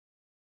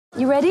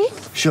You ready?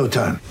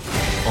 Showtime.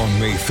 On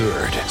May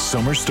 3rd,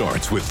 summer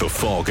starts with The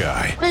Fall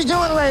Guy. Let's do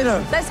it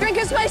later. Let's drink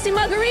a spicy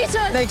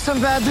margarita. Make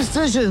some bad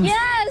decisions.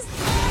 Yes!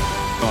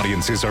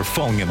 Audiences are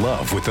falling in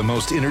love with the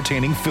most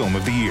entertaining film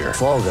of the year.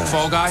 Fall Guy.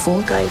 Fall Guy?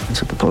 Fall guy.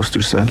 That's what the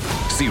poster said.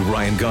 See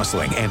Ryan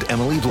Gosling and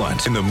Emily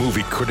Blunt in the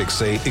movie critics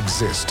say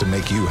exists to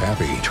make you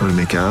happy. Trying to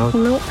make it out?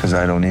 Nope. Because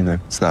I don't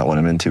either. It's not what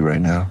I'm into right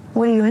now.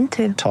 What are you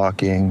into?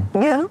 Talking.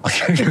 Yeah.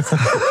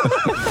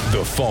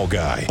 The Fall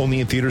Guy.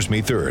 Only in theaters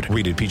May 3rd.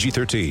 Rated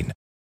PG-13.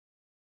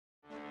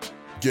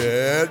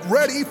 Get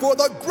ready for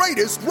the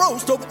greatest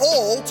roast of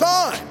all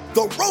time.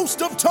 The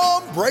Roast of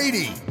Tom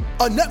Brady.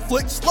 A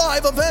Netflix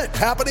live event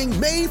happening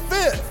May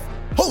 5th.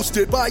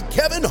 Hosted by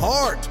Kevin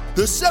Hart.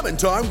 The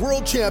 7-time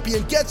world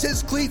champion gets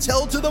his cleats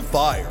held to the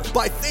fire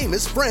by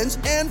famous friends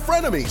and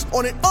frenemies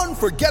on an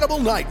unforgettable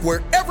night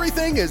where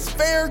everything is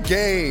fair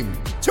game.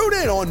 Tune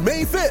in on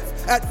May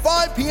 5th at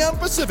 5 p.m.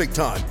 Pacific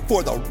time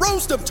for the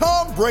Roast of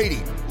Tom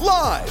Brady.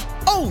 Live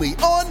only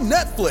on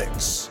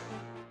Netflix.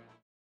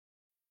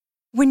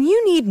 When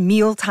you need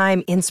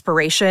mealtime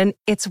inspiration,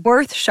 it's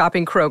worth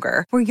shopping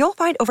Kroger, where you'll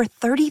find over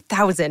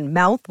 30,000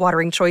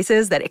 mouth-watering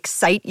choices that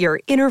excite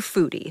your inner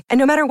foodie. And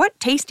no matter what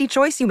tasty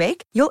choice you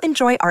make, you'll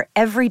enjoy our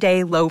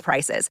everyday low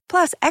prices,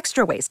 plus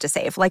extra ways to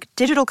save, like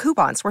digital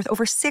coupons worth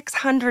over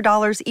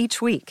 $600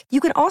 each week. You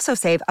can also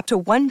save up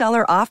to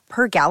 $1 off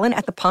per gallon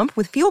at the pump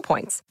with fuel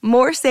points.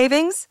 More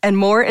savings and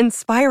more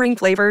inspiring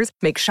flavors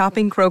make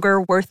shopping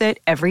Kroger worth it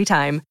every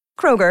time.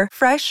 Kroger,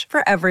 fresh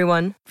for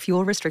everyone.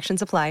 Fuel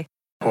restrictions apply.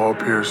 Paul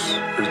Pierce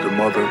is the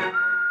mother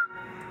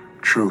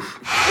truth.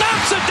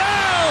 Knocks it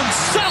down!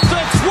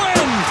 Celtics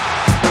win!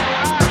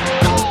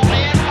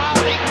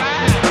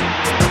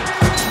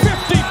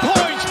 50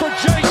 points for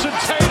Jason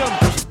Tatum.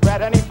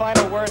 Brad, any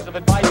final words of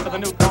advice for the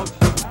new coach?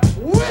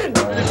 Win!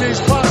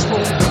 Anything's possible.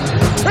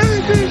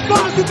 Anything's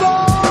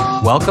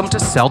possible! Welcome to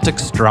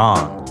Celtics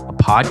Strong, a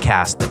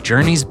podcast that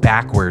journeys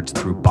backwards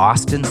through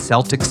Boston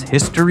Celtics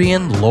history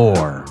and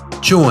lore.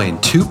 Join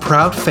two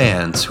proud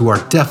fans who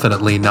are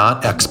definitely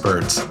not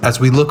experts as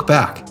we look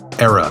back,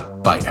 era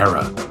by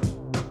era.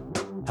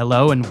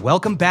 Hello and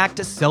welcome back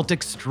to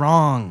Celtics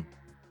Strong.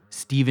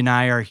 Steve and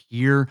I are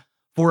here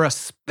for a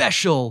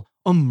special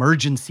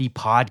emergency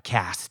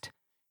podcast.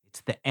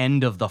 It's the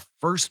end of the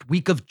first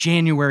week of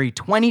January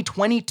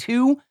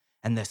 2022,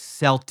 and the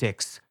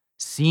Celtics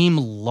seem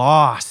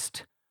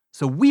lost.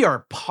 So we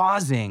are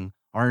pausing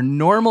our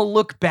normal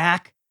look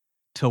back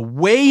to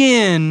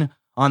weigh in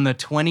on the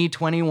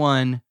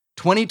 2021-2022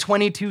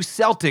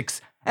 Celtics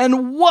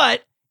and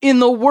what in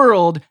the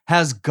world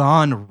has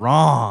gone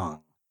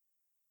wrong.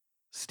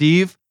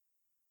 Steve,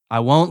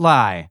 I won't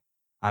lie,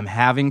 I'm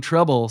having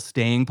trouble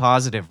staying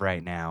positive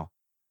right now.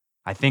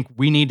 I think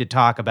we need to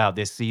talk about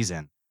this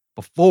season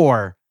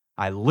before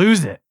I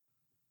lose it.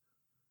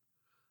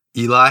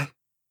 Eli,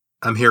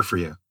 I'm here for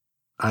you.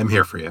 I'm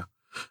here for you.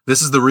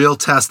 This is the real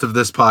test of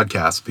this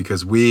podcast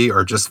because we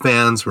are just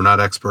fans. We're not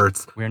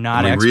experts. We're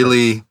not experts.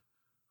 Really,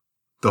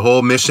 the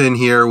whole mission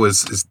here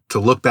is to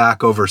look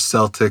back over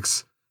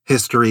Celtics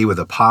history with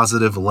a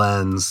positive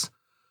lens.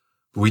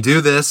 We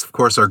do this, of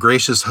course, our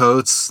gracious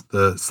hosts,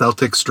 the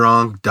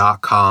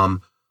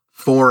CelticStrong.com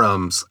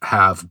forums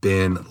have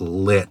been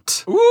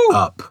lit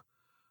up.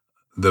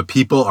 The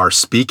people are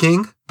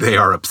speaking. They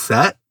are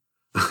upset.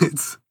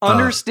 It's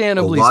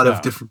understandably a lot so.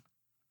 of different.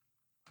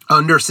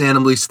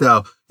 Understandably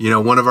so. You know,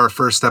 one of our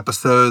first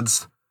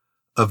episodes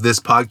of this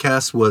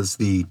podcast was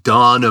the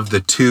dawn of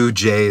the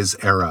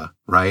 2Js era,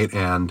 right?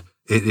 And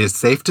it is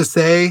safe to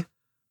say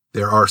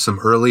there are some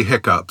early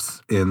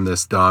hiccups in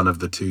this dawn of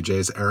the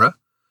 2Js era.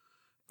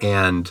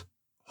 And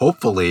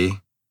hopefully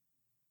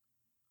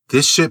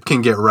this ship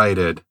can get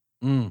righted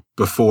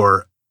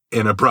before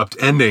an abrupt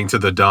ending to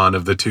the dawn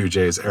of the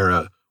 2Js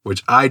era,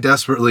 which I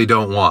desperately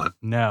don't want.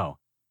 No.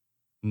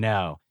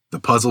 The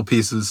puzzle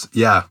pieces.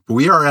 Yeah,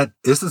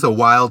 this is a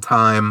wild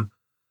time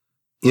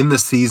in the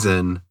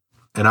season.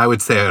 And I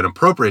would say an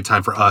appropriate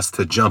time for us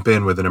to jump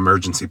in with an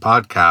emergency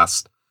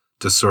podcast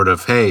to sort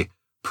of, hey,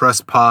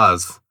 press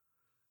pause.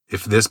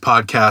 If this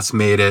podcast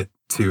made it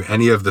to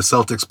any of the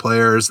Celtics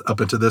players up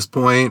until this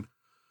point,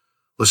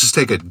 let's just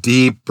take a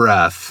deep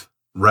breath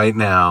right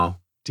now.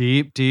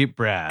 Deep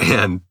breath.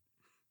 And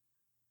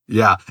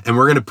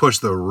we're going to push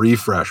the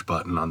refresh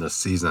button on this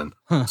season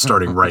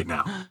starting right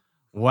now.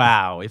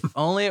 Wow, if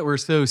only it were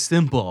so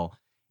simple.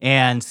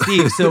 And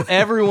Steve, so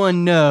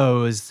everyone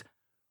knows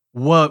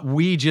what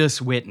we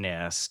just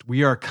witnessed.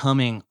 We are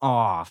coming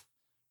off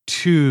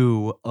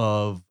two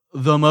of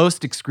the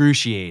most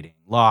excruciating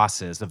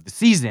losses of the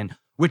season,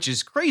 which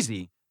is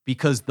crazy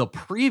because the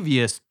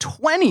previous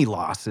 20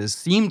 losses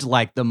seemed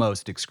like the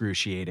most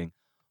excruciating.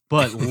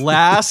 But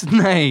last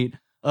night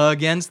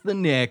against the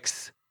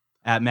Knicks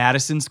at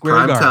Madison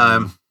Square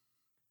Garden,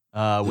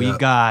 we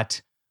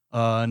got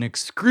an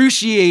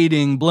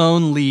excruciating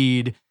blown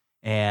lead,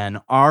 and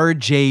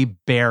RJ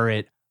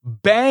Barrett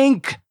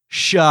bank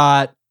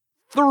shot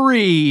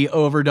 3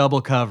 over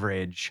double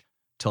coverage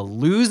to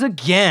lose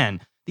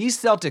again. These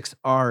Celtics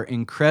are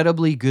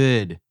incredibly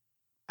good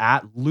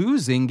at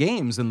losing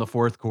games in the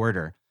fourth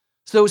quarter.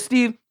 So,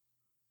 Steve,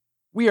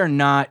 we are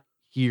not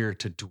here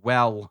to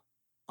dwell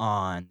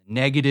on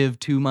negative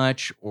too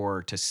much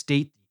or to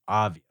state the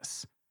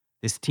obvious.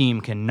 This team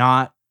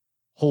cannot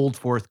hold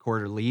fourth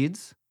quarter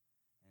leads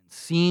and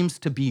seems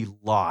to be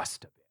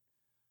lost a bit.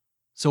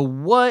 So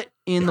what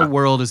in the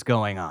world is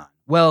going on?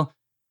 Well,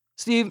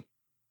 Steve,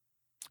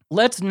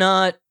 let's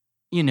not,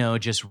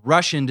 just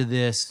rush into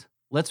this.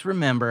 Let's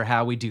remember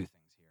how we do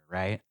things here,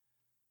 right?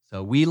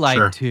 So we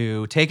like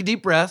to take a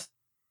deep breath,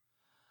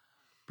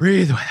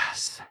 breathe with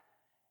us,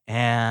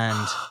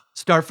 and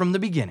start from the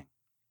beginning.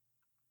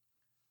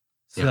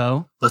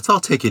 So let's all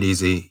take it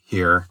easy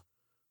here.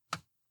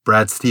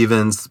 Brad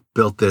Stevens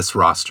built this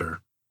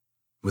roster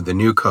with the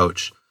new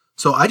coach.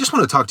 So I just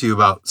want to talk to you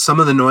about some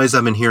of the noise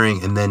I've been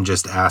hearing and then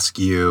just ask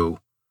you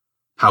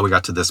how we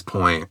got to this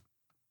point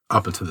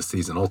up into the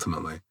season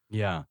ultimately.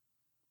 Yeah.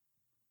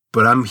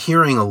 But I'm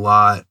hearing a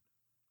lot,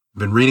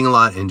 been reading a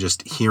lot and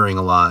just hearing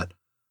a lot.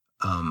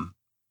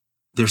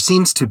 There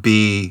seems to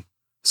be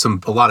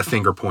a lot of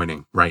finger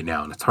pointing right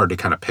now, and it's hard to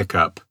kind of pick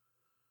up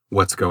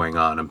what's going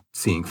on. I'm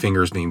seeing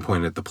fingers being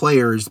pointed at the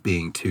players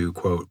being too,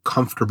 quote,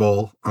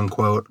 comfortable,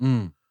 unquote.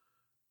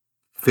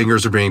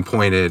 Fingers are being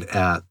pointed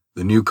at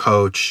the new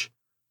coach,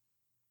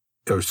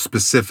 or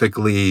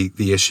specifically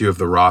the issue of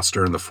the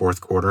roster in the fourth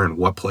quarter and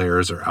what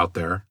players are out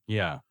there.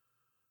 Yeah.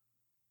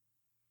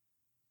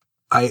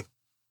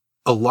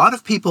 A lot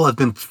of people have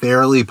been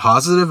fairly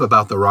positive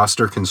about the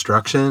roster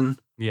construction.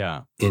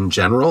 Yeah. In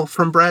general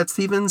from Brad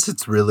Stevens.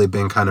 It's really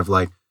been kind of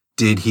like,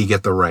 did he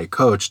get the right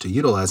coach to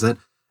utilize it?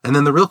 And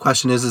then the real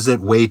question is it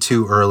way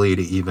too early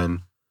to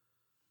even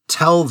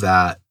tell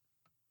that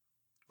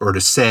or to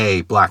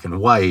say black and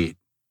white,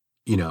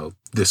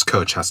 this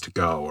coach has to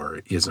go or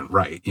it isn't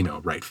right,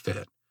 right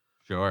fit.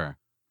 Sure.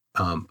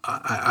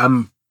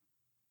 I'm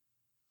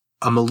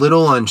a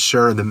little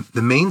unsure.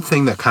 The main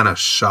thing that kind of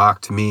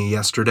shocked me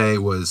yesterday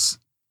was,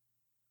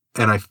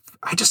 and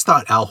I just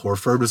thought Al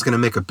Horford was going to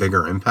make a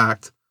bigger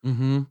impact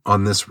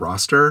on this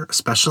roster,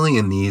 especially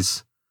in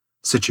these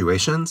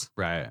situations.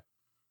 Right.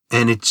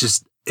 And it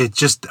just,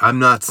 I'm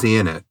not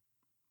seeing it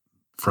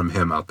from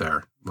him out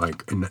there.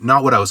 Like,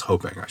 not what I was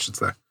hoping, I should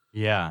say.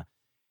 Yeah.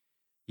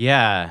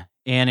 Yeah.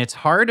 And it's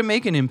hard to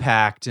make an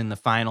impact in the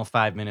final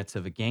 5 minutes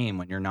of a game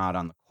when you're not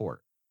on the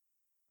court.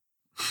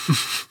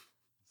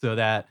 So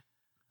that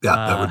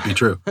would be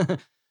true.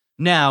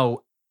 Now,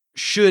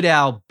 should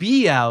Al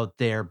be out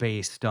there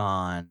based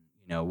on,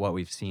 what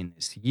we've seen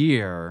this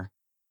year?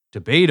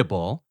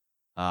 Debatable.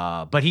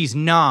 But he's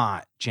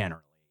not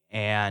generally.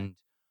 And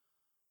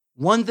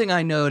one thing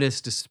I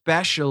noticed,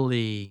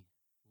 especially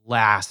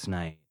last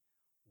night,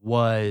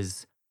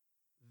 was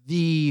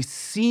the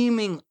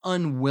seeming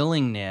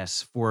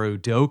unwillingness for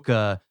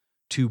Udoka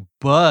to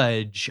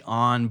budge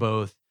on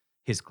both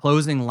his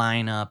closing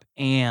lineup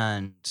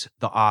and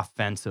the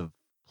offensive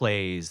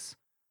plays,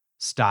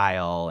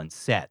 style, and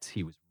sets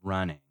he was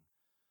running.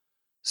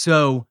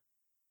 So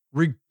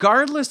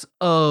regardless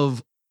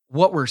of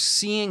what we're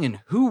seeing and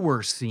who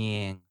we're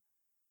seeing,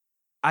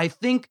 I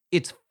think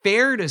it's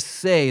fair to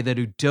say that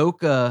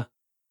Udoka,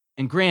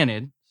 and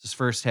granted, it's his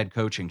first head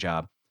coaching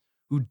job,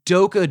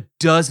 Udoka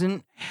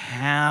doesn't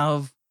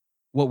have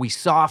what we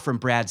saw from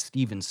Brad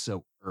Stevens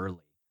so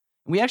early.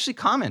 And we actually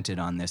commented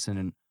on this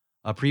in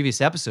a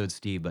previous episode,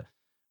 Steve, but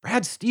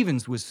Brad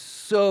Stevens was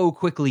so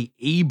quickly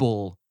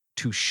able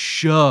to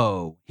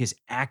show his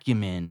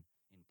acumen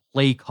in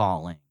play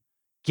calling,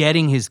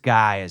 getting his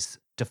guys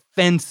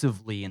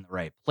defensively in the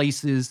right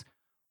places,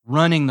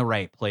 running the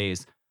right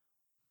plays.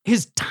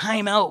 His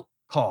timeout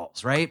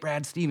calls, right?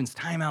 Brad Stevens'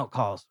 timeout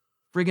calls,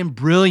 friggin'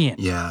 brilliant.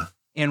 Yeah.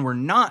 And we're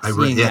not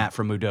seeing that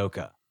from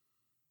Udoka.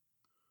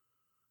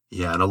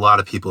 Yeah, and a lot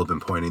of people have been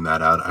pointing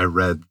that out. I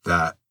read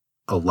that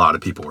a lot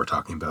of people were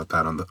talking about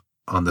that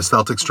on the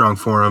Celtic Strong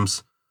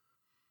forums.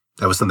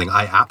 That was something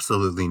I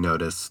absolutely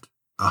noticed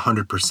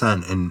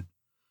 100%. And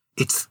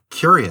it's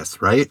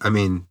curious, right? I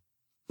mean,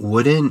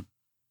 I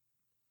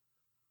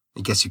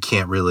guess you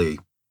can't really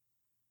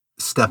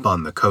step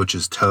on the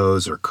coach's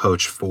toes or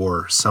coach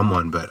for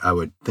someone, but I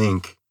would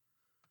think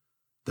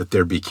that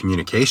there'd be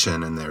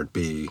communication and there'd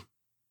be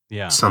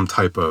some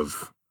type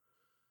of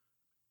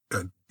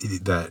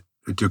that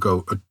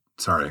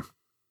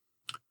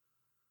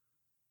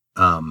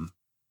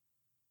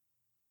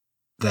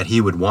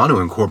he would want to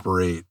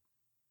incorporate.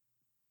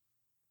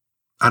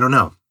 I don't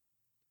know.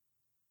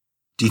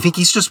 Do you think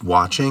he's just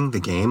watching the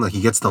game? Like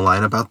he gets the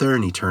lineup out there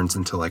and he turns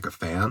into like a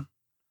fan?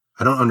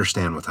 I don't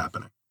understand what's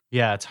happening.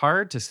 Yeah, it's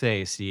hard to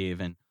say, Steve.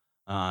 And,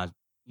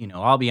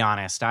 I'll be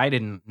honest, I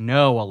didn't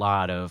know a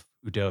lot of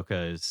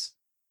Udoka's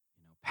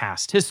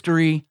past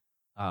history.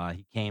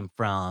 He came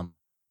from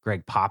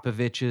Greg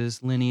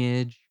Popovich's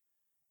lineage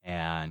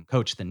and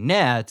coached the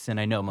Nets. And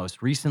I know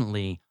most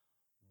recently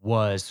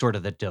was sort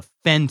of the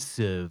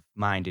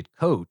defensive-minded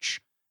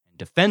coach and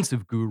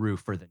defensive guru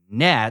for the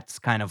Nets,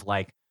 kind of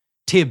like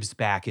Tibbs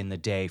back in the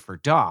day for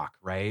Doc,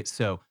 right?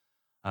 So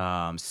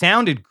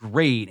sounded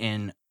great,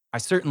 and I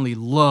certainly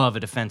love a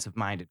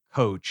defensive-minded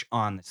coach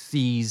on the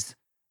C's.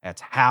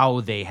 That's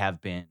how they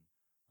have been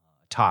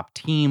a top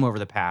team over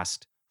the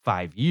past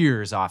 5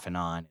 years off and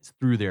on is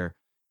through their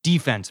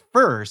defense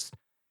first.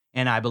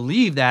 And I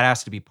believe that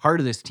has to be part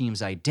of this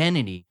team's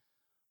identity.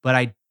 But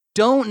I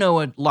don't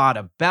know a lot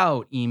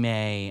about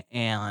Ime,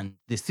 and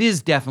this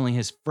is definitely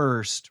his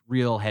first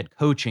real head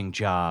coaching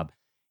job.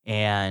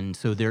 And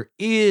so there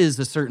is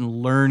a certain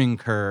learning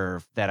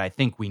curve that I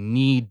think we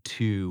need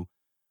to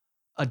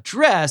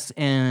address.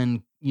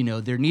 And,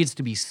 there needs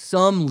to be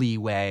some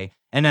leeway.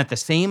 And at the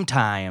same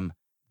time,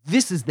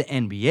 this is the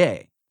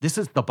NBA. This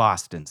is the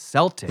Boston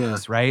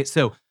Celtics, right?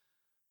 So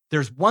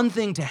there's one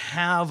thing to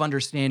have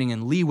understanding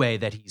and leeway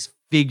that he's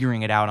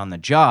figuring it out on the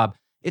job.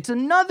 It's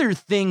another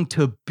thing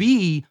to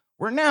be,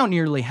 we're now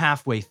nearly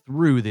halfway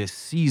through this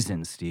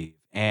season, Steve.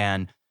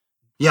 And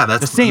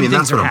that's the same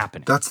things are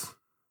happening. That's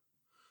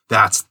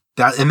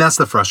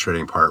the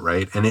frustrating part,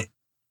 right?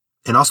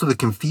 And also the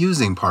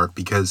confusing part,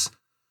 because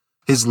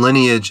his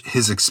lineage,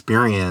 his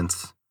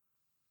experience,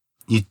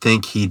 you'd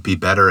think he'd be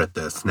better at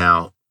this.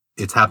 Now,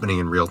 it's happening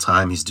in real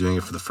time. He's doing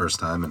it for the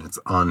first time, and it's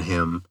on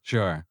him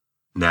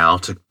now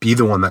to be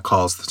the one that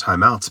calls the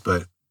timeouts.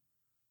 But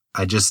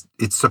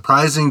it's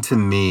surprising to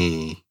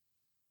me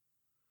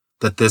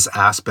that this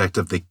aspect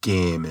of the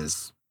game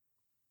is,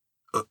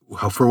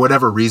 for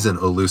whatever reason,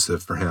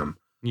 elusive for him.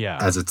 Yeah.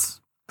 As it's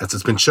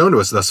been shown to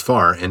us thus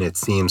far, and it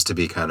seems to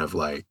be kind of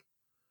like,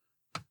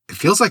 it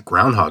feels like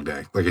Groundhog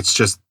Day. Like, it's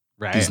just,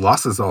 these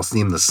losses all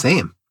seem the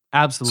same.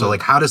 Absolutely. So,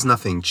 like, how does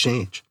nothing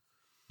change?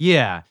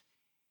 Yeah.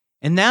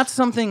 And that's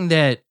something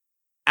that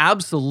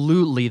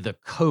absolutely the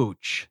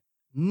coach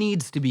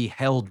needs to be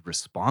held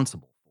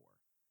responsible for.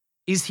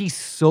 Is he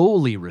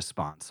solely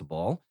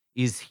responsible?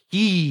 Is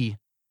he,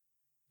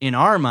 in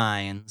our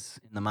minds,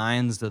 in the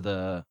minds of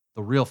the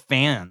real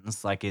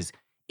fans, like, is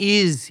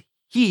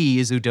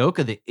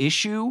Udoka the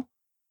issue?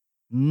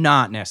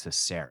 Not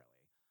necessarily.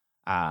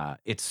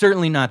 It's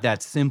certainly not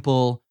that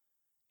simple.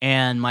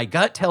 And my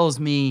gut tells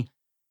me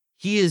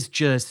he is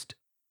just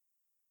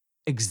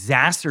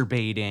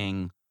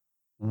exacerbating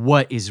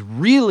what is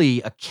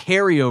really a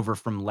carryover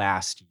from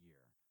last year.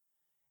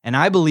 And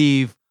I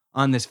believe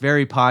on this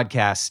very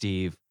podcast,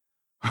 Steve,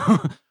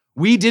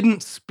 we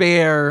didn't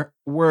spare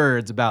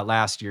words about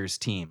last year's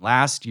team.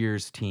 Last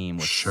year's team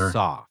was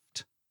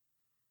soft.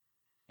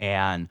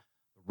 And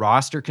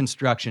roster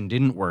construction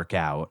didn't work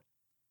out.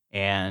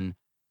 And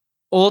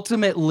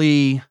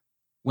ultimately,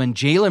 when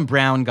Jaylen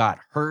Brown got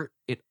hurt,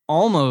 it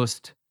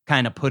almost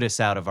kind of put us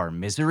out of our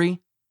misery.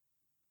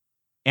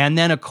 And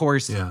then, of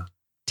course,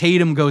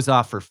 Tatum goes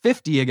off for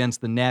 50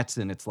 against the Nets,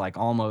 and it's like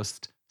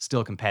almost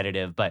still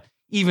competitive. But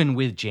even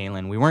with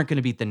Jaylen, we weren't going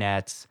to beat the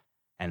Nets,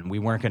 and we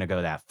weren't going to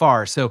go that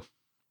far. So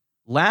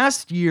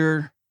last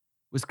year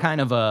was kind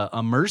of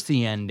a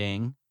mercy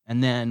ending.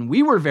 And then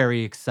we were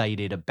very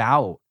excited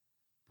about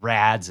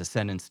Brad's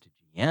ascendance to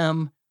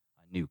GM,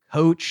 a new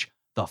coach,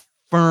 the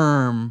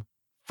firm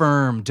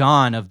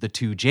dawn of the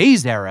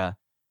 2Js era.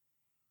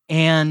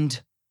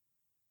 And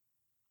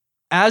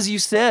as you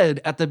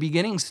said at the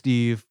beginning,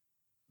 Steve,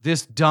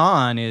 this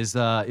dawn is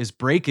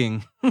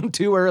breaking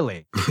too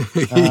early.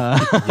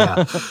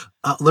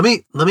 Let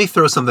me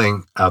throw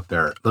something out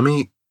there.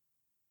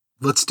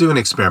 Let's do an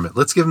experiment.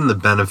 Let's give him the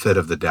benefit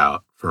of the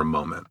doubt for a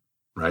moment,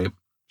 right?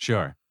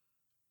 Sure.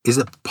 Is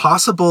it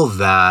possible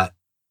that,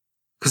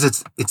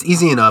 because it's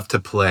easy enough to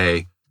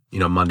play,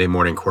 Monday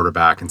morning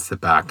quarterback and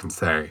sit back and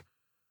say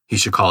he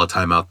should call a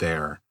timeout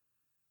there,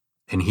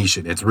 and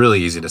it's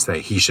really easy to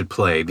say he should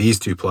play these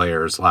two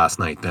players last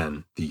night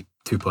than the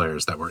two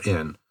players that were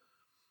in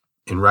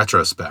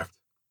retrospect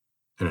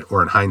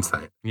or in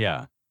hindsight.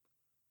 Yeah.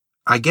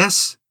 I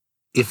guess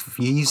if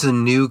he's a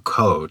new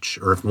coach,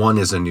 or if one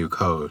is a new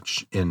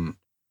coach,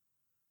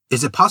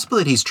 is it possible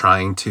that he's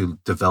trying to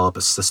develop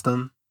a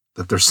system?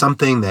 That there's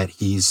something that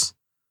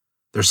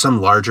there's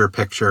some larger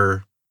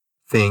picture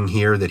thing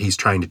here that he's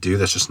trying to do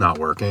that's just not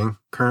working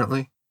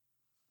currently?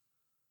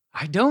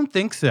 I don't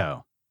think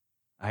so.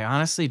 I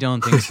honestly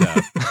don't think so.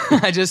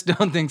 I just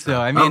don't think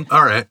so. I mean,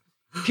 all right.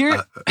 Here's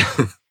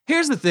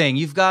the thing.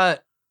 I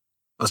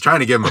was trying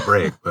to give him a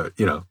break, but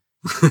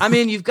I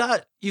mean, you've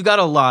got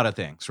a lot of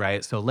things,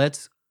 right? So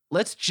let's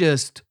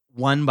just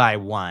one by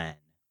one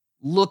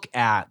look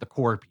at the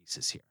core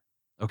pieces here.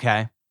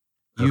 Okay?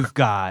 You've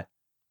got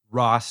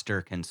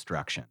roster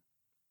construction.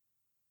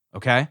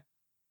 Okay?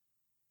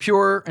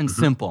 Pure and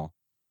simple.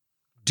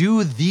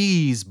 Do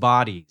these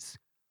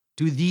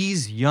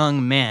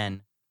young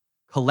men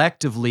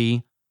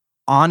collectively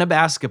on a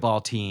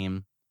basketball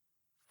team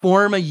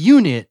form a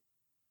unit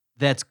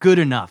that's good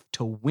enough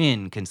to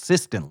win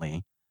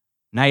consistently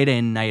night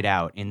in, night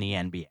out in the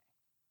NBA?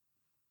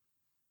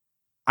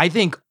 I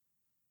think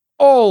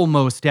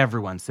almost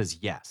everyone says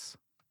yes.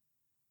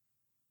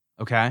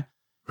 Okay?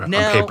 Right.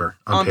 Now,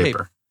 on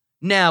paper.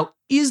 Now,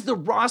 is the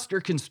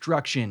roster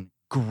construction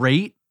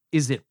great?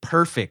 Is it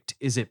perfect?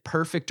 Is it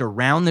perfect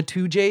around the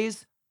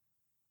 2Js?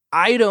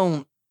 I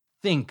don't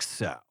think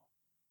so.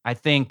 I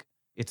think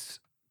it's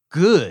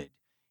good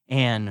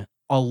and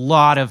a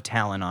lot of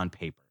talent on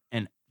paper.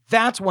 And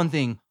that's one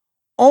thing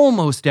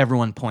almost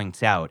everyone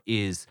points out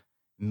is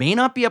may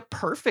not be a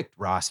perfect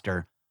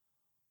roster,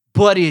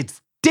 but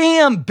it's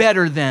damn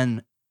better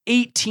than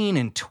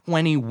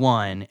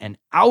 18-21 and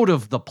out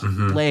of the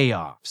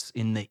playoffs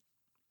in the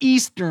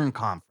Eastern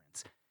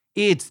Conference.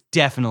 It's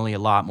definitely a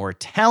lot more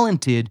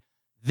talented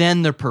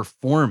than the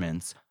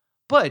performance.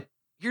 But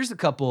here's a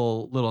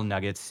couple little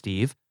nuggets,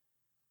 Steve.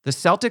 The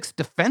Celtics'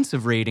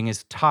 defensive rating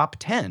is top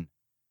 10,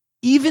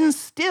 even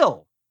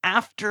still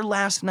after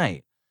last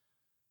night.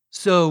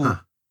 So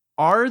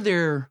are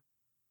there,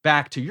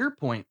 back to your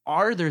point,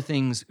 are there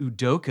things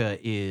Udoka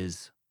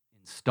is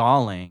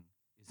installing,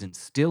 is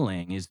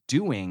instilling, is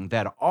doing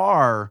that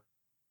are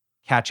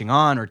catching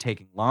on or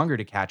taking longer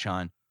to catch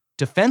on?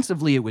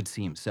 Defensively, it would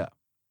seem so.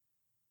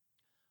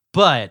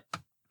 But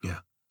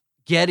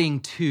getting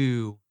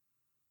to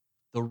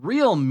the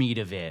real meat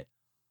of it,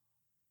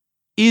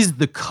 is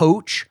the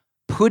coach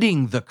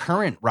putting the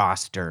current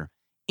roster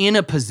in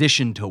a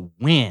position to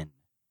win?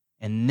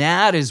 And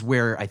that is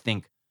where I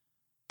think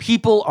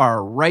people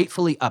are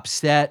rightfully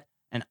upset,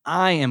 and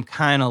I am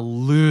kind of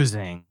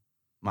losing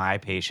my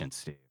patience,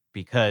 Steve,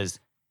 because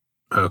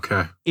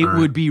it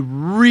would be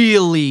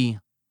really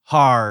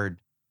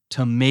hard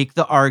to make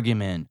the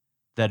argument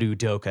that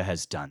Udoka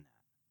has done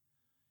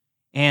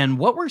that. And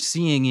what we're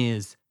seeing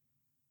is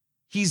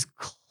he's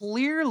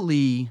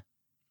clearly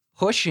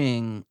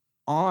pushing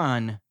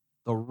on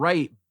the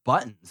right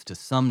buttons to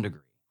some degree,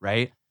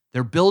 right?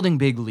 They're building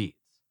big leads.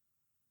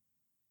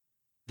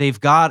 They've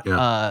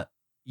got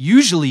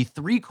usually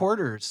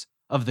 3/4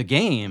 of the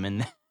game,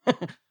 and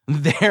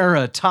they're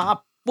a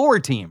top 4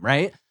 team,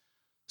 right?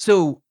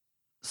 So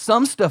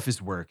some stuff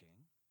is working.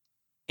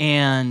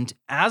 And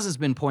as has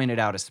been pointed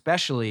out,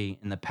 especially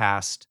in the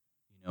past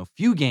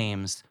few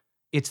games,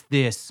 it's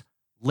this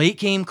late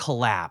game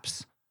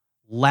collapse,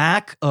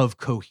 lack of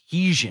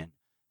cohesion.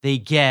 They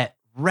get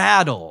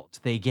rattled.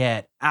 They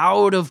get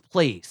out of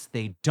place.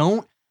 They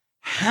don't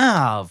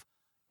have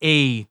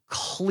a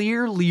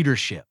clear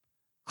leadership,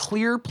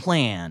 clear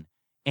plan,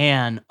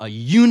 and a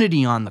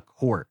unity on the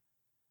court.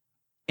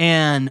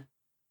 And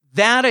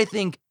that, I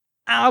think,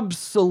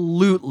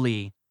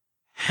 absolutely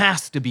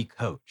has to be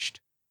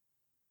coached.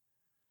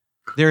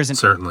 There's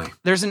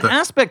an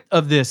aspect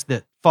of this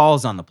that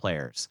falls on the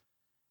players.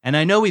 And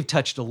I know we've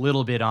touched a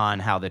little bit on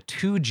how the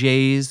two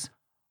Jays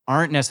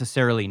aren't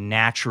necessarily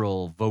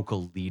natural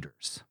vocal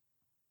leaders.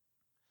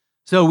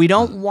 So we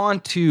don't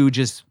want to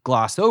just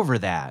gloss over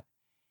that.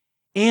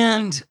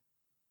 And,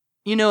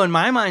 in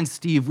my mind,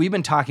 Steve, we've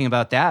been talking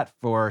about that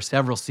for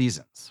several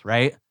seasons,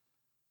 right?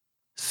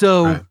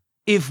 So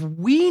if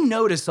we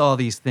notice all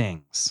these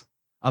things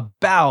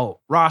about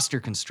roster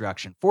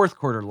construction, fourth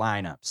quarter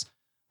lineups,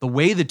 the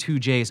way the two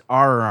Jays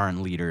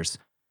aren't leaders,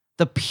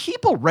 the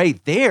people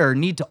right there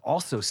need to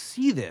also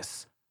see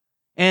this.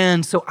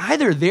 And so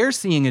either they're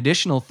seeing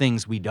additional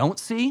things we don't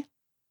see,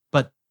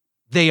 but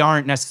they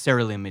aren't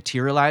necessarily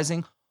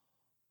materializing,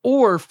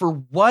 or for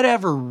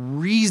whatever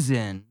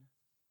reason,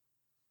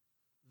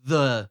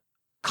 the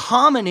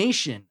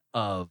combination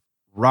of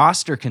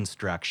roster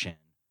construction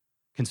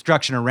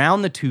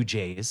around the two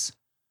Jays,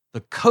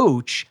 the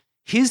coach,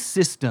 his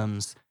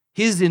systems,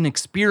 his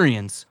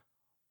inexperience,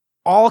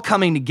 all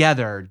coming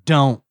together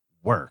don't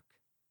work.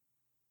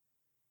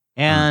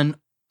 And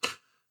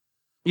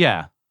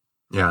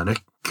and it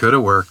could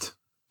have worked.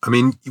 I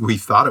mean, we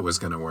thought it was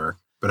going to work,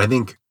 but I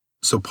think,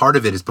 so part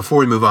of it is, before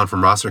we move on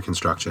from roster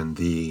construction,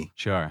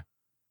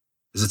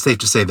 is it safe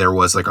to say there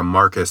was like a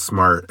Marcus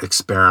Smart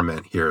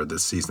experiment here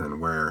this season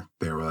where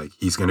they were like,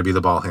 he's going to be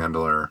the ball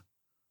handler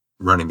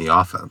running the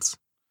offense?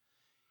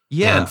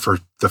 Yeah. And for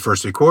the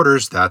first 3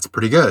 quarters, that's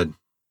pretty good,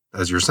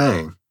 as you're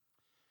saying.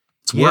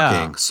 It's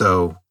working.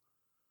 So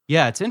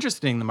it's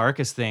interesting, the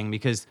Marcus thing,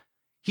 because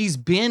he's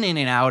been in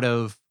and out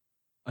of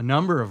a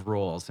number of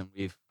roles, and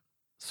we've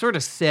sort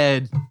of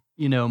said,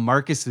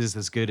 Marcus is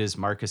as good as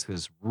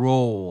Marcus's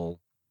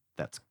role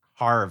that's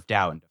carved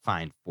out and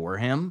defined for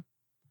him.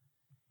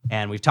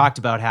 And we've talked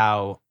about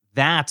how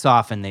that's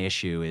often the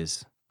issue,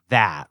 is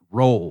that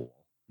role,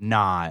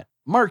 not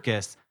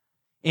Marcus.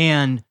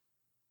 And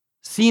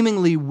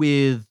seemingly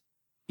with,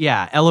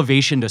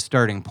 elevation to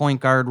starting point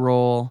guard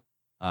role,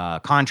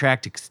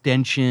 contract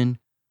extension,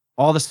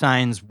 all the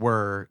signs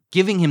were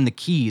giving him the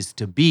keys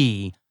to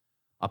be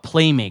a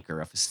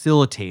playmaker, a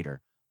facilitator,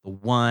 the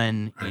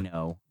one,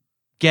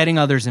 getting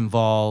others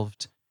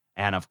involved,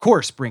 and of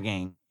course,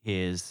 bringing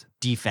his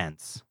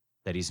defense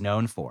that he's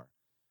known for.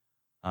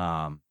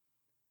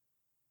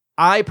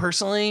 I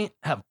personally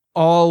have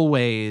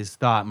always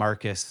thought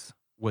Marcus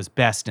was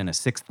best in a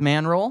 6th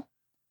man role.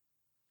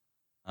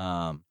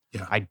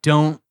 I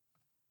don't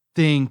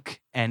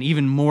think, and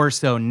even more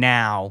so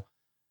now,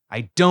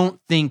 I don't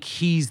think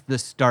he's the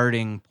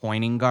starting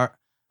pointing guard.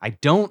 I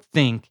don't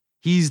think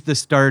he's the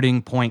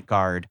starting point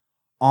guard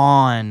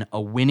on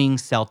a winning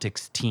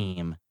Celtics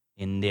team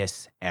in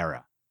this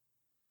era.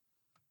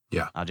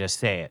 Yeah. I'll just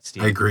say it,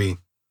 Steve. I agree.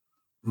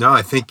 No,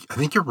 I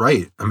think you're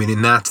right. I mean,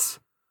 and that's,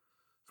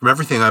 from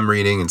everything I'm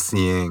reading and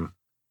seeing,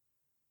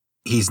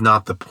 he's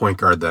not the point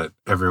guard that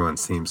everyone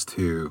seems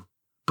to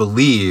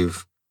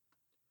believe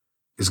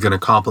is going to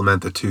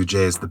complement the two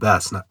Jays the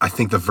best. And I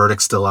think the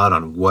verdict's still out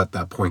on what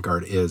that point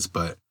guard is,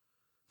 but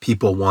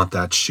people want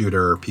that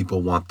shooter.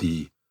 People want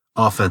the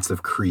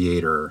offensive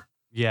creator.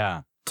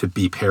 Yeah. To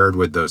be paired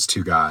with those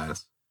two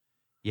guys.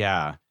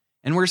 Yeah.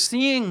 And we're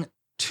seeing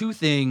two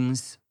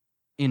things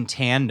in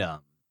tandem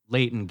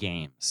late in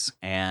games.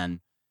 And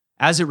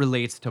as it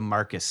relates to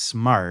Marcus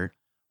Smart,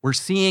 we're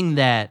seeing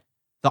that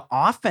the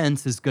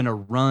offense is going to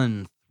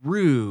run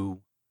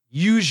through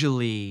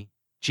usually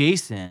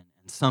Jason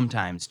and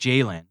sometimes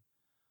Jalen,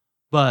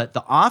 but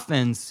the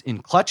offense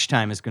in clutch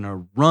time is going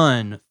to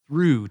run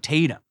through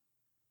Tatum.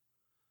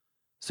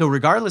 So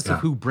regardless of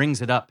who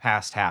brings it up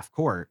past half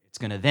court, it's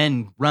going to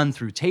then run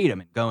through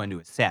Tatum and go into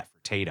a set for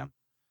Tatum.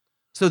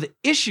 So the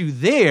issue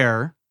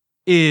there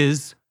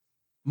is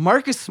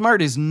Marcus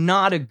Smart is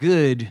not a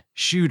good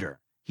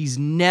shooter. He's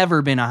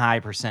never been a high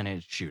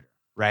percentage shooter,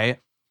 right?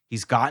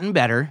 He's gotten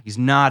better. He's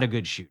not a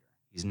good shooter.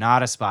 He's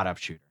not a spot up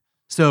shooter.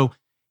 So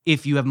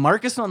if you have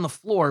Marcus on the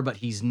floor, but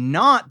he's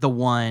not the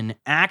one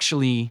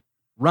actually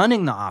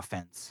running the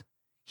offense,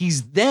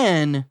 he's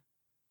then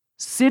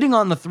sitting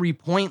on the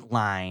 3-point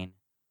line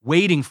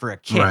waiting for a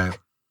kick. Right.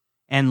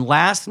 And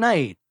last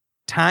night,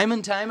 time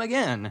and time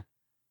again,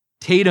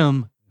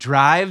 Tatum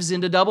drives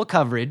into double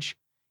coverage,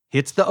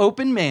 hits the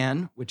open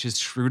man, which is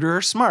Schroeder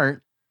or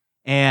Smart,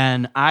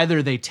 and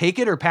either they take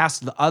it or pass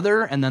to the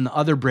other, and then the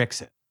other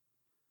bricks it.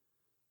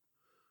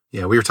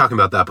 Yeah, we were talking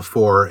about that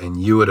before,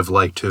 and you would have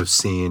liked to have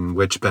seen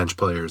which bench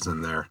players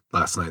in there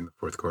last night in the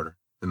fourth quarter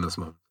in those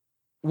moments.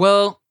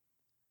 Well,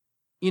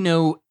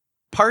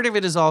 part of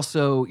it is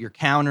also you're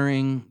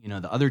countering,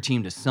 the other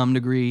team to some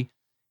degree.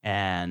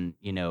 And,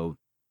 the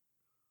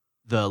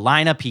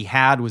lineup he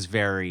had was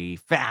very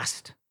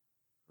fast,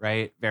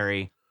 right?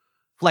 Very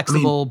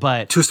flexible,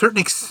 but to a certain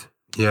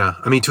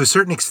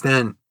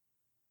extent,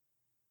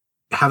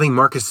 having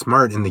Marcus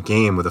Smart in the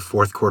game with a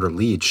fourth quarter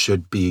lead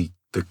should be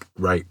the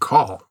right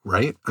call,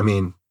 right? I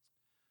mean,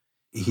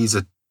 he's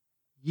a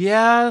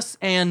yes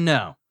and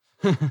no.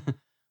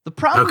 The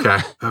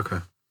problem. Okay.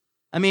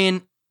 I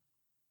mean,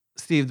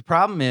 Steve, the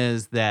problem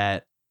is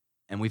that,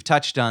 and we've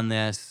touched on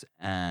this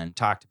and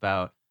talked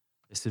about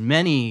this in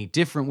many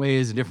different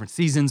ways in different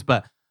seasons,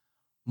 but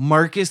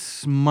Marcus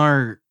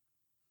Smart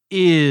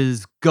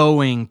is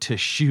going to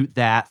shoot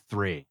that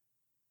three.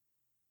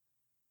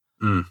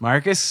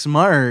 Marcus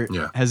Smart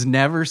has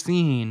never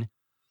seen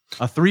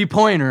a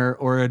 3-pointer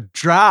or a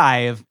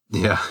drive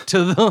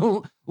to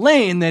the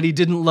lane that he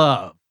didn't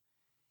love.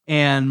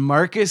 And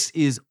Marcus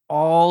is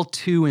all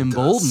too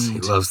emboldened. He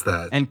loves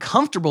that. And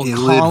comfortable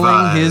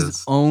calling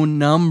his own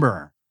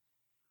number.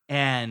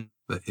 And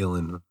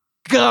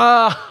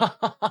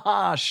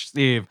gosh,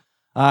 Steve,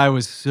 I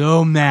was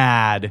so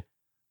mad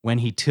when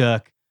he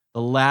took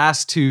the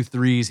last 2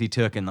 threes he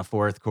took in the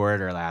fourth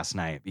quarter last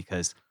night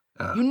because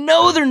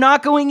they're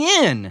not going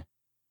in.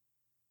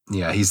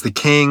 Yeah, he's the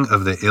king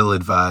of the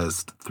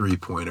ill-advised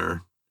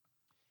 3-pointer.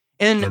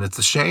 And it's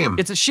a shame.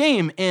 It's a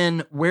shame.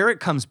 And where it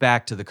comes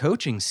back to the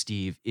coaching,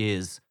 Steve,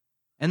 is,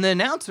 and the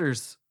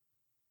announcers,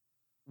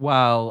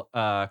 while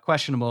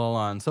questionable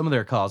on some of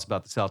their calls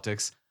about the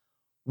Celtics,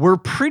 were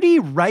pretty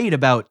right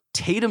about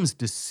Tatum's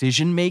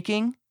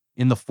decision-making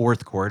in the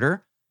fourth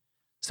quarter.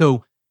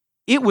 So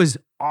it was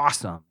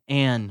awesome.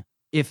 And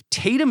if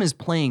Tatum is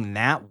playing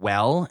that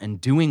well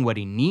and doing what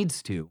he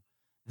needs to,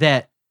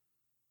 then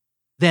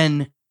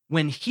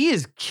when he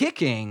is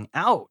kicking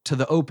out to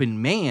the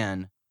open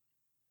man,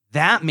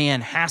 that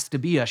man has to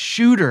be a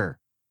shooter.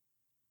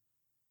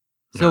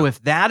 So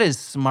if that is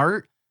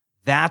Smart,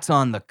 that's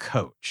on the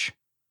coach.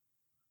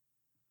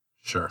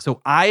 Sure.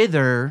 So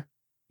either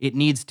it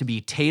needs to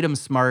be Tatum,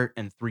 Smart,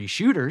 and 3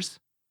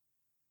 shooters.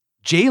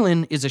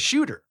 Jalen is a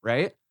shooter,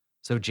 right?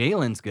 So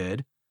Jalen's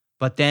good.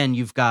 But then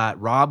you've got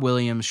Rob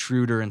Williams,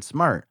 Schroeder, and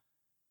Smart.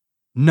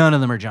 None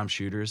of them are jump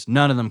shooters.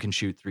 None of them can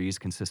shoot threes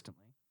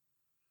consistently.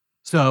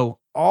 So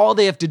all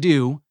they have to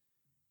do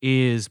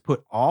is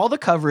put all the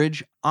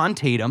coverage on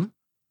Tatum,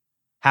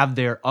 have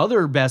their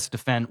other best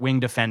wing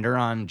defender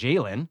on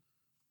Jalen, and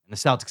the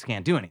Celtics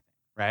can't do anything,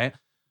 right?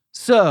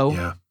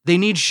 So they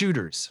need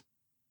shooters.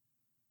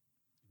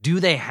 Do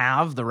they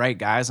have the right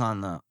guys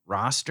on the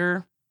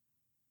roster?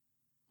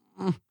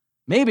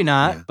 Maybe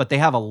not, but they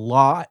have a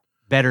lot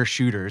better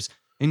shooters,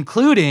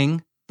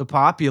 including the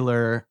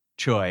popular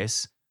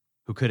choice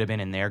who could have been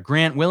in there,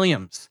 Grant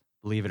Williams,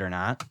 believe it or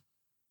not,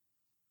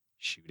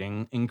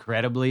 shooting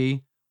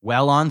incredibly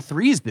well on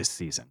threes this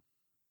season.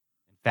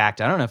 In fact,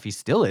 I don't know if he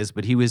still is,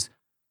 but he was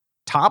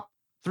top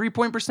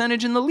 3-point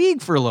percentage in the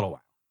league for a little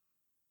while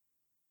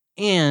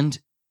and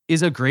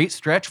is a great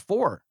stretch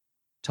 4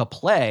 to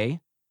play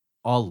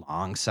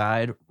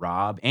alongside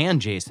Rob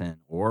and Jason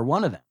or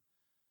one of them.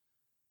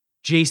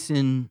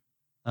 Jason,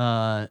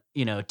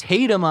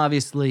 Tatum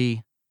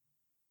obviously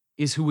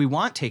is who we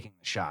want taking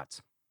the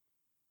shots.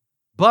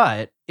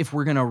 But if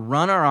we're going to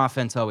run our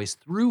offense always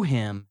through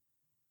him,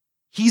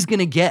 he's going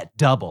to get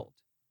doubled.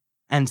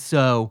 And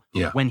so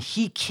when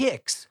he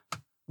kicks,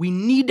 we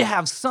need to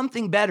have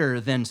something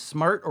better than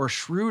Smart or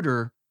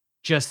Schroeder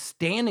just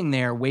standing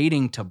there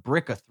waiting to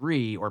brick a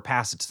 3 or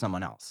pass it to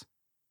someone else.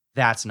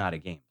 That's not a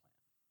game plan.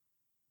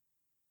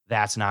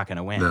 That's not going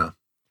to win. No.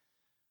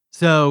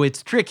 So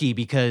it's tricky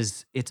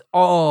because it's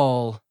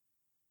all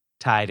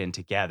tied in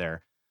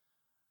together.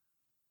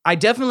 I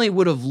definitely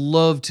would have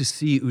loved to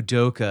see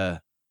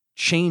Udoka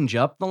change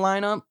up the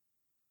lineup.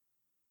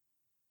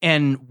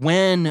 And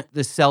when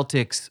the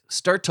Celtics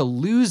start to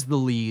lose the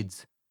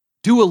leads,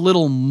 do a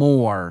little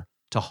more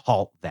to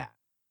halt that.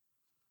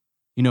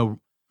 You know,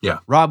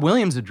 Rob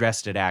Williams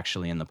addressed it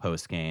actually in the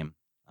post game.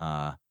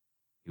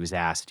 He was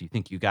asked, do you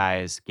think you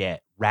guys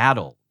get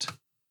rattled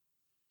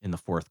in the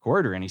fourth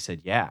quarter? And he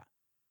said, yeah.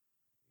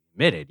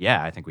 Admitted,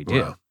 yeah, I think we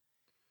do. Wow.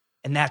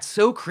 And that's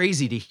so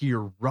crazy to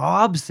hear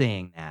Rob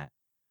saying that.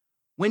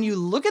 When you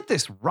look at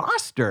this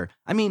roster,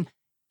 I mean,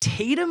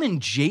 Tatum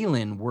and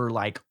Jalen were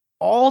like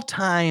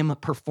all-time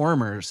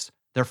performers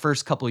their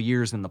first couple of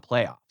years in the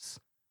playoffs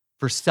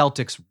for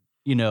Celtics,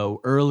 you know,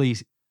 early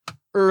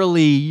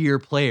year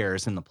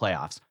players in the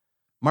playoffs.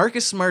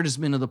 Marcus Smart has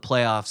been to the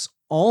playoffs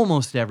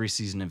almost every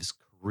season of his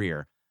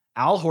career.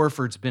 Al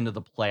Horford's been to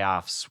the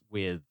playoffs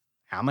with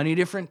how many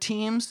different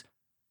teams?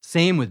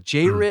 Same with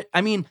Jay Ritt.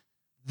 I mean,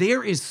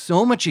 there is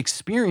so much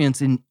experience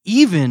and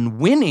even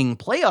winning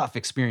playoff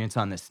experience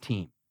on this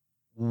team.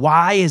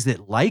 Why is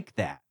it like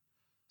that?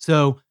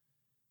 So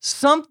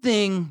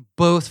something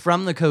both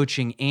from the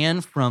coaching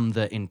and from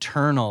the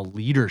internal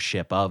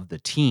leadership of the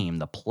team,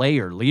 the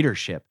player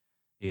leadership,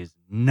 is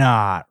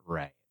not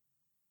right.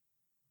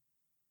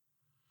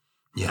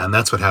 Yeah, and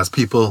that's what has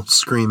people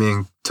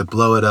screaming to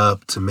blow it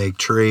up, to make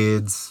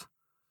trades.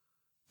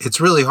 It's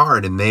really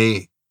hard, and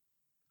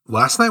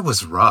last night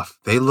was rough.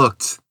 They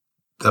looked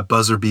a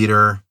buzzer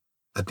beater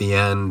at the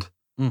end.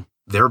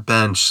 Their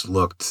bench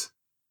looked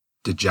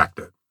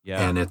dejected.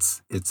 Yeah. And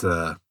it's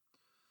a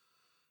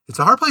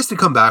hard place to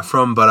come back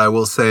from, but I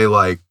will say,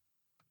 like,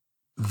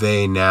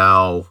 they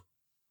now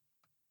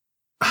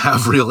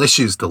have real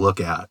issues to look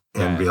at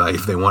and be like,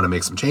 if they want to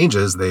make some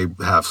changes, they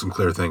have some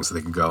clear things so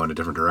they can go in a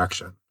different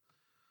direction.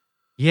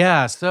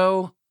 Yeah,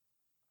 so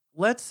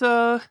let's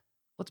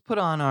put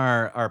on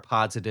our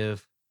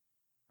positive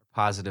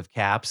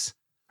caps,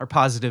 our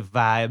positive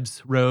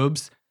vibes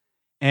robes,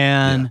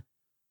 and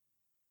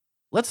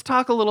let's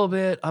talk a little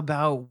bit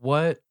about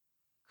what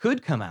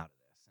could come out of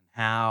this and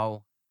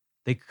how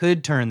they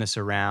could turn this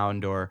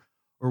around, or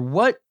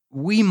what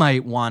we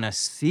might want to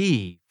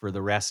see for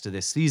the rest of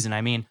this season.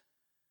 I mean,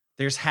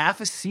 there's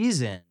half a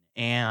season,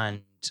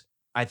 and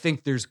I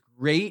think there's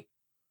great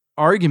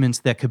arguments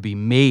that could be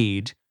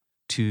made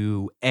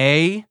to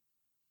A,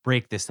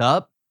 break this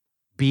up,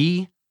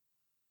 B,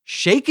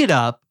 shake it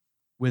up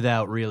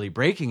without really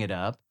breaking it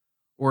up,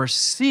 or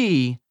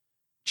C,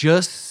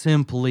 just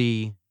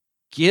simply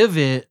give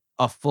it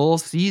a full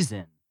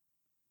season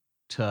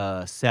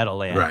to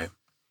settle in. Right.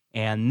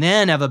 And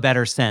then have a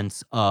better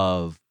sense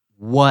of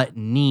what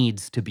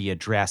needs to be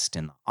addressed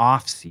in the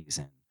off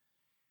season.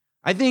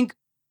 I think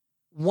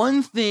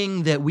one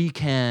thing that we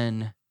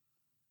can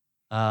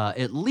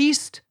at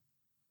least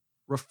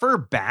refer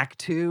back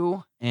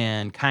to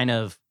and kind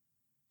of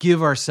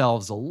give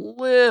ourselves a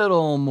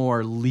little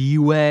more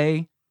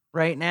leeway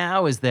right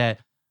now is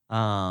that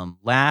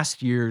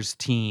last year's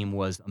team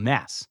was a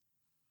mess.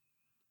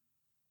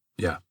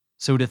 Yeah.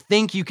 So to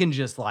think you can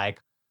just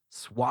like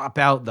swap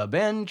out the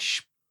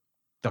bench,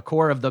 the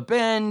core of the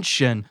bench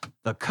and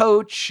the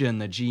coach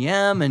and the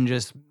GM and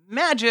just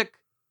magic.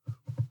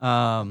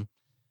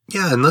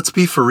 Yeah, and let's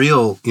be for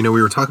real. You know,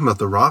 we were talking about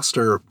the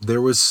roster.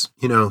 There was,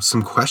 you know,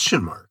 some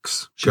question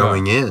marks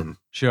going in.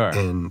 Sure.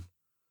 And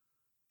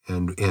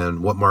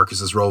what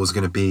Marcus's role was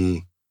going to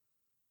be.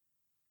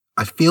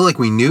 I feel like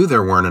we knew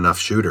there weren't enough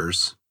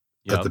shooters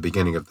at the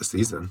beginning of the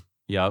season.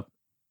 Yep.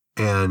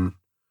 And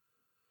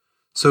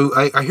so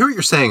I hear what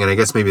you're saying, and I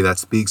guess maybe that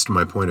speaks to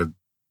my point of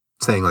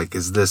saying, like,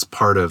 is this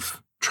part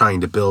of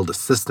trying to build a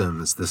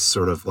system? Is this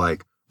sort of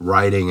like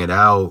writing it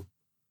out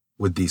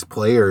with these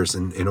players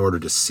in order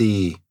to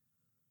see,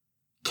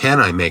 can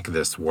I make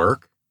this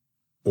work?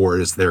 Or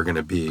is there going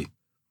to be,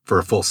 for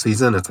a full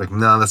season, it's like,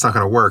 no, that's not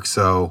going to work.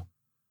 So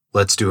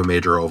let's do a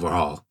major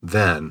overhaul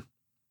then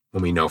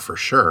when we know for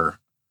sure.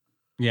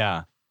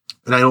 Yeah.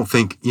 And I don't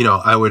think, you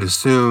know, I would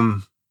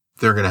assume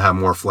they're going to have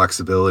more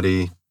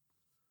flexibility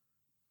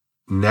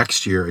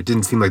next year. It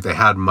didn't seem like they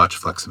had much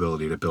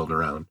flexibility to build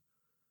around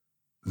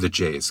the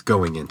Jays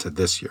going into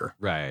this year.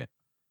 Right.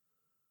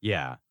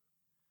 Yeah.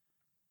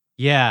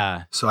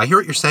 Yeah. So I hear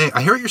what you're saying.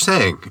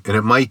 And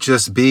it might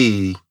just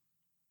be,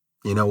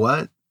 you know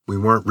what? We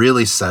weren't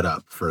really set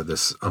up for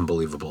this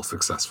unbelievable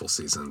successful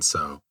season.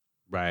 So.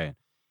 Right.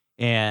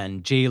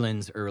 And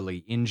Jalen's early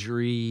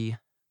injury,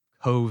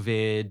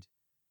 COVID,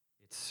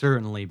 it's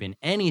certainly been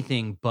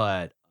anything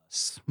but a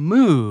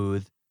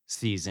smooth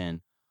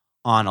season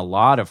on a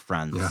lot of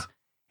fronts. Yeah.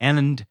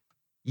 And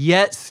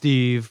yet,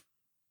 Steve,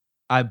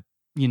 I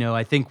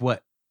think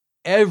what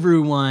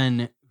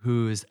everyone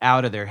who's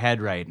out of their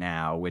head right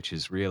now, which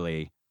is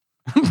really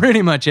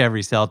pretty much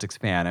every Celtics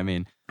fan. I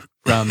mean,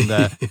 from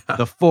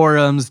the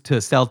forums to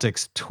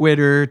Celtics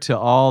Twitter to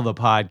all the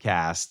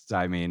podcasts.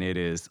 I mean, it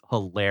is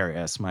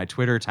hilarious. My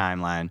Twitter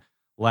timeline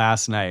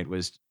last night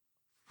was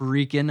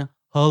freaking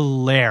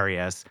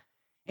hilarious.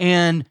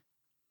 And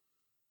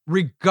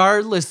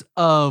regardless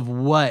of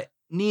what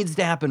needs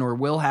to happen or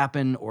will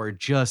happen, or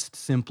just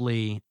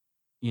simply,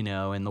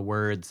 in the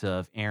words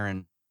of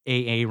Aaron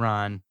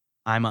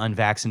I'm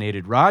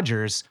unvaccinated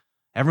Rodgers,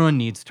 everyone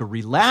needs to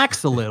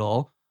relax a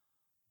little.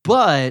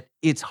 But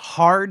it's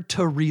hard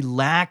to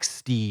relax,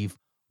 Steve,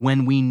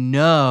 when we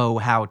know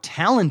how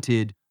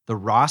talented the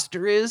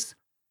roster is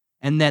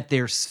and that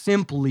they're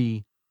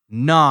simply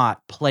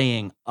not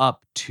playing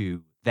up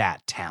to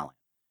that talent.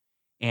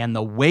 And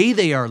the way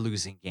they are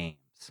losing games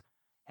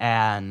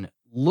and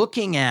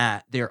looking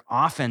at their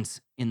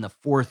offense in the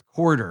fourth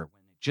quarter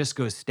when it just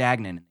goes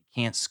stagnant and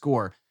they can't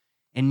score.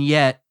 And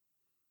yet,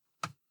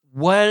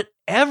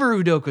 whatever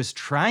Udoka's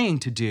trying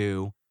to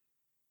do,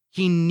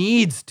 he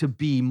needs to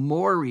be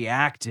more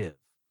reactive.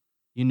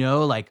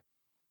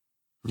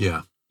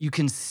 Yeah. You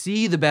can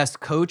see the best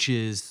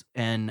coaches,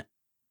 and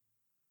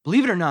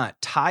believe it or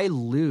not, Ty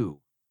Lue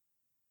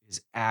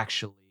is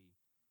actually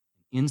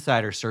in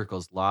insider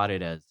circles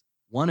lauded as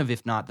one of,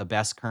 if not the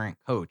best current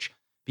coach,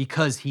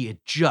 because he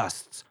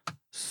adjusts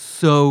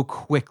so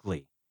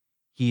quickly.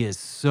 He is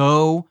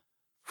so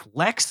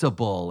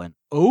flexible and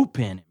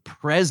open and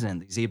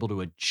present. He's able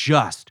to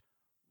adjust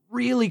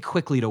really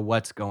quickly to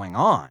what's going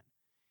on.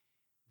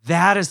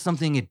 That is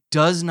something it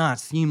does not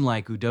seem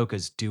like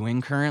Udoka's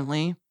doing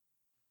currently.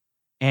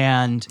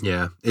 And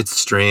yeah, it's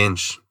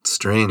strange. It's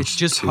strange. It's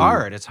just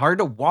hard. It's hard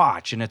to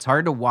watch, and it's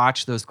hard to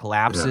watch those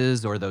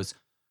collapses or those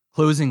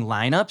closing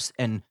lineups.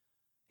 And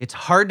it's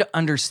hard to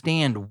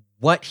understand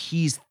what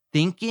he's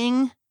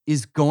thinking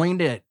is going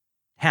to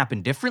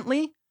happen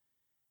differently.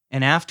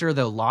 And after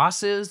the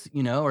losses,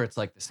 or it's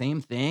like the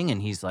same thing.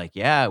 And he's like,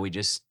 yeah, we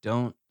just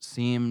don't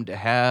seem to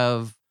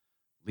have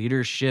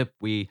leadership.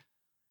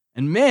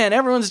 And man,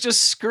 everyone's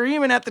just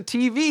screaming at the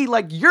TV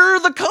like, you're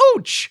the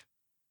coach.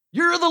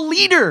 You're the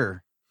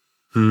leader.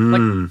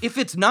 Like, if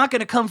it's not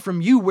going to come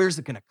from you, where's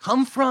it going to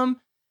come from?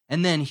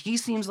 And then he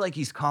seems like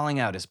he's calling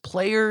out his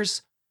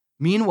players.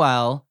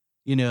 Meanwhile,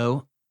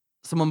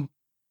 someone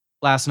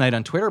last night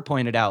on Twitter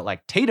pointed out,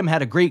 like, Tatum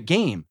had a great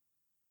game.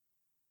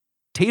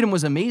 Tatum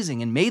was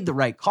amazing and made the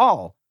right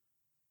call.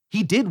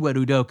 He did what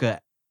Udoka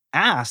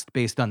asked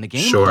based on the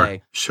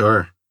gameplay.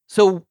 Sure.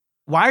 So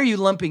why are you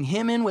lumping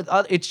him in with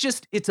other?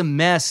 It's a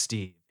mess,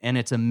 Steve. And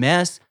it's a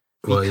mess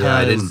because... Well, yeah,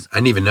 I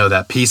didn't even know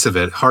that piece of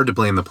it. Hard to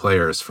blame the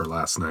players for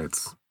last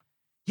night's.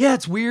 Yeah,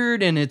 it's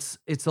weird. And it's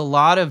a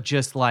lot of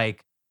just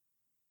like,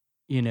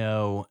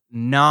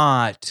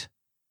 not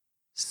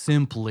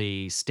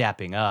simply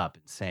stepping up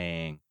and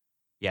saying,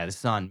 yeah, this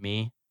is on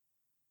me.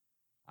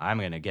 I'm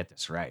going to get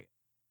this right.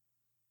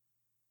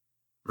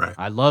 Right.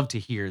 I love to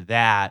hear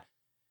that.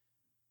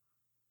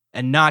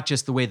 And not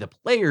just the way the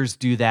players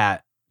do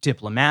that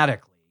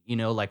diplomatically.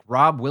 Like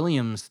Rob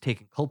Williams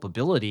taking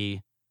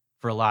culpability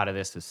for a lot of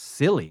this is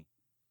silly.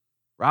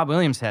 Rob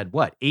Williams had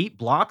 8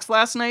 blocks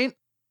last night?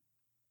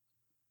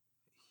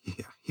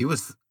 Yeah, he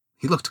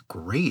looked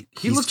great.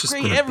 He looked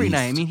great every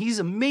night. I mean, he's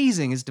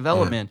amazing. His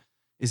development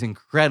is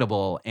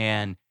incredible.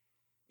 And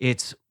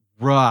it's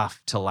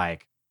rough to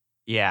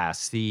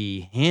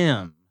see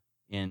him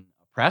in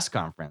a press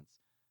conference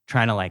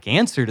trying to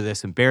answer to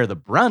this and bear the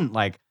brunt.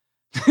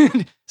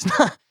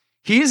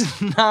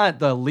 He's not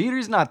the leader.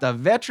 He's not the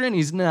veteran.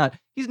 He's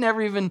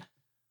never even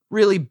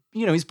really,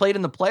 he's played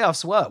in the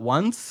playoffs,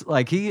 once?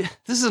 This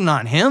isn't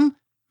on him.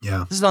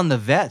 Yeah. This is on the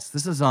vets.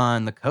 This is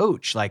on the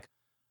coach.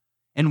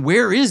 And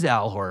where is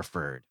Al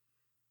Horford?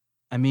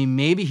 I mean,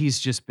 maybe he's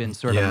just been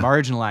sort of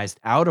marginalized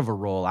out of a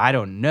role. I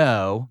don't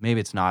know.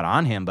 Maybe it's not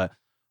on him, but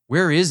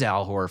where is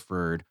Al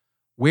Horford?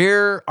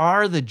 Where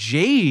are the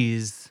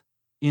Jays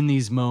in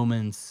these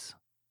moments,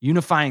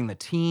 unifying the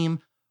team?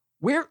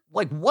 What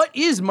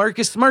is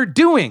Marcus Smart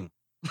doing?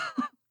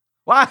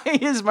 Why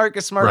is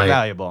Marcus Smart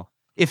valuable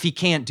if he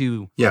can't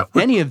do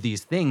any of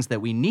these things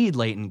that we need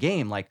late in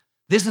game?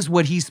 This is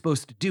what he's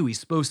supposed to do. He's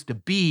supposed to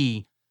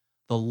be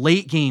the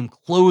late game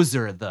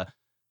closer, the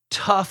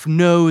tough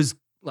nose,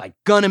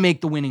 gonna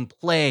make the winning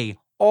play,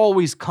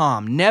 always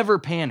calm, never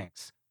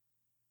panics.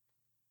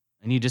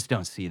 And you just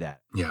don't see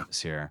that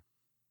this year.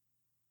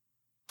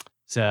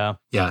 So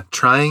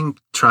trying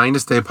to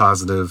stay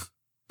positive,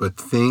 but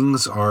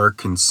things are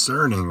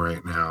concerning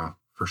right now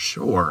for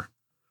sure.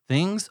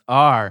 Things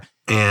are.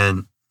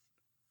 And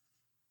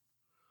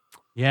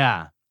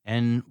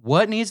and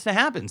what needs to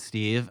happen,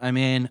 Steve? I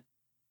mean,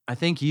 I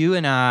think you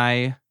and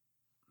I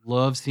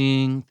love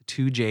seeing the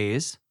two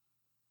Jays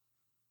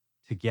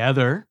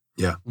together.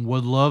 Yeah.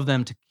 Would love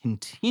them to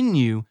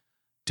continue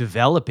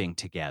developing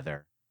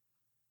together.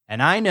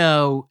 And I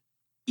know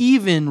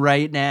even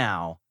right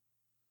now,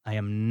 I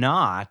am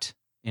not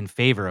in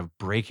favor of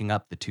breaking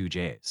up the two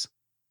Jays.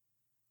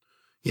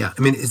 Yeah.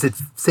 I mean, is it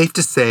safe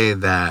to say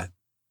that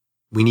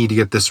we need to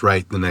get this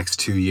right the next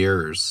 2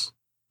 years,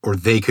 or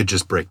they could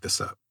just break this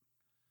up?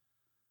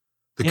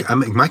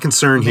 My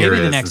concern here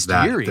is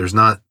that there's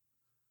not.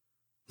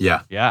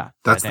 Yeah. Yeah.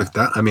 That's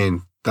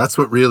that's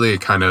what really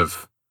kind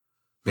of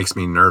makes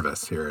me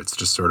nervous here. It's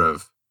just sort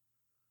of,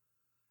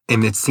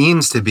 and it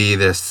seems to be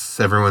this,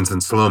 everyone's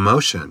in slow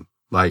motion.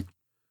 Like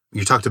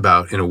you talked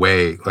about in a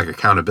way, like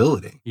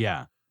accountability.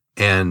 Yeah.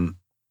 And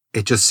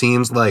it just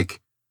seems like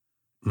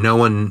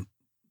everyone's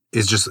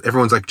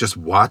like just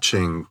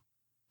watching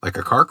like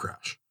a car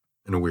crash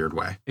in a weird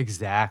way.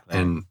 Exactly.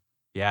 And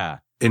yeah.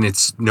 And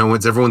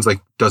everyone's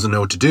like doesn't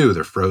know what to do.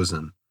 They're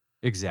frozen.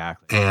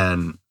 Exactly.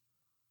 And,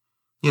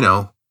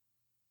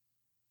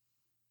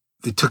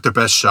 they took their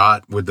best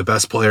shot with the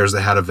best players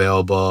they had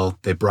available.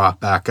 They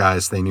brought back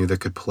guys they knew that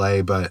could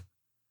play, but,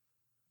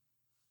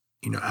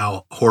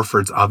 Al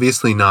Horford's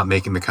obviously not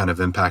making the kind of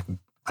impact.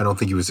 I don't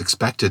think he was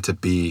expected to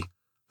be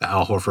the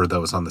Al Horford that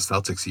was on the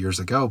Celtics years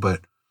ago.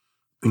 But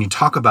when you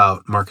talk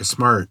about Marcus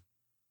Smart,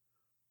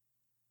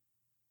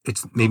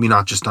 it's maybe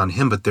not just on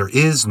him, but there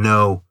is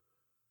no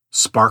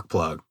spark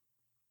plug.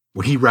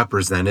 What he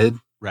represented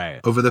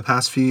over the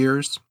past few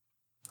years,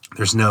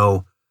 there's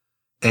no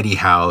Eddie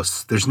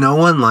House. There's no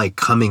one like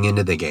coming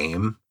into the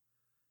game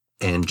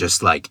and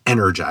just like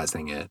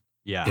energizing it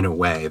in a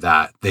way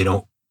that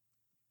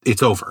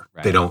it's over.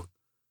 Right. They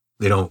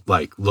don't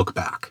like look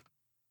back.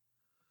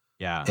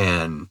 Yeah.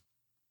 And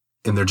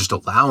they're just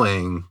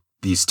allowing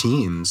these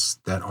teams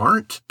that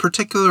aren't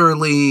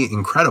particularly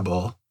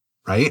incredible,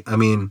 right? I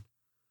mean,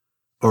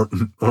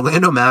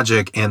 Orlando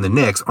Magic and the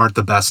Knicks aren't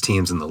the best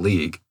teams in the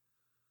league.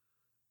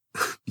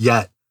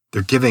 Yet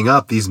they're giving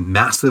up these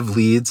massive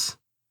leads.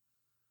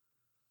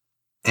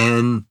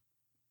 And,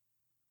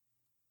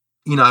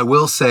 I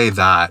will say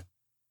that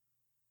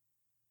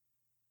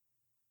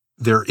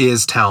there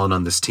is talent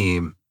on this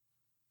team.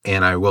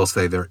 And I will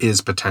say there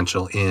is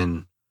potential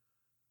in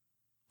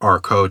our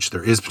coach.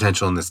 There is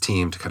potential in this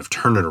team to kind of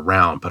turn it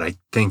around. But I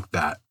think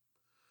that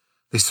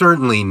they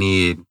certainly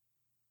need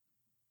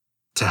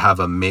to have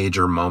a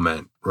major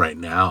moment right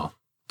now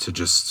to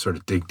just sort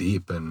of dig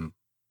deep and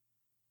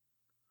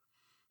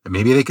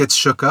maybe they get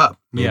shook up.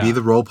 Maybe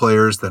the role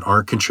players that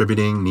aren't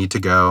contributing need to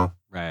go.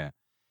 Right.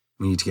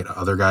 We need to get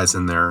other guys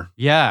in there.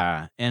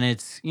 Yeah. And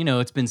it's,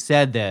 it's been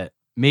said that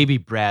maybe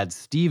Brad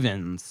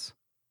Stevens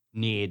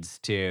needs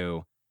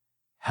to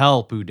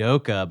help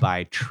Udoka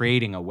by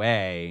trading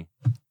away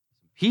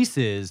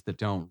pieces that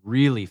don't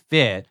really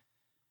fit.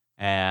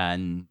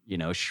 And,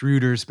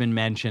 Schroeder's been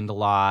mentioned a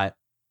lot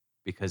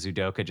because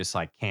Udoka just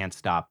like can't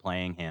stop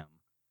playing him,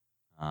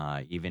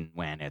 even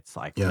when it's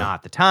like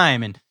not the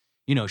time. And,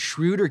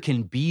 Schroeder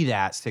can be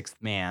that sixth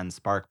man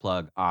spark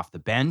plug off the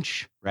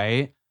bench,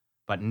 right?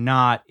 But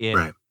not if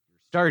you're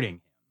starting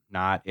him,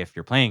 not if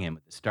you're playing him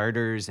with the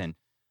starters. And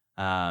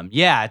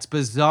it's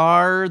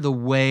bizarre the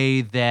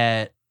way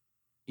that,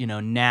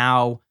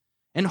 now,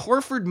 and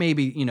Horford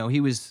maybe,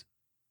 he was,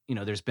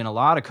 there's been a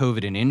lot of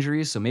COVID and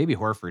injuries, so maybe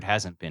Horford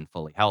hasn't been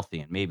fully healthy,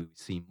 and maybe we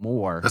see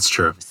more. That's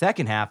true. In the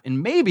second half,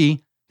 and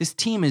maybe this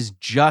team is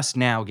just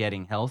now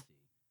getting healthy,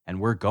 and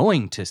we're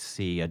going to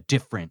see a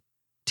different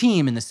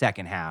team in the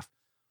second half.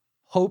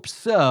 Hope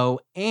so.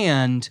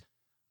 And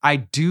I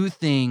do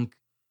think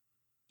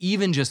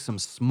even just some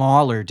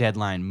smaller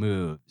deadline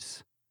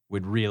moves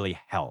would really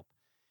help.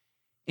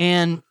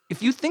 And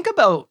if you think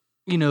about,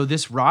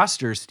 this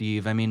roster,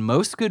 Steve, I mean,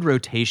 most good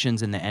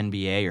rotations in the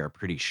NBA are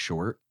pretty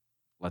short.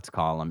 Let's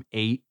call them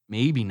 8,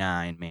 maybe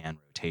 9-man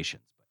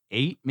rotations.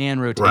 8-man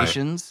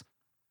rotations.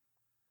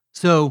 Right.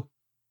 So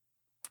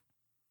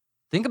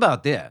think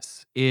about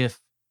this. If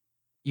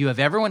you have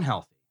everyone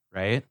healthy,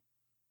 right?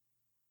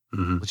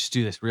 Mm-hmm. Let's just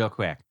do this real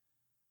quick.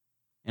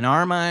 In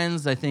our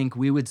minds, I think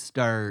we would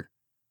start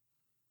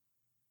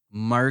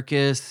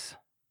Marcus,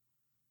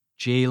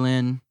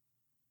 Jalen,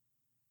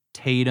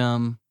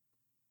 Tatum,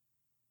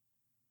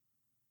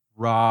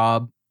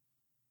 Rob,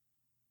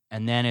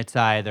 and then it's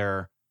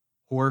either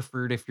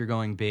Horford if you're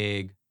going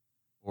big,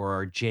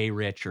 or J.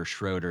 Rich or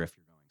Schroeder if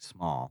you're going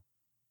small.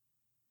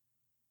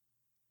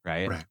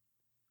 Right? Right.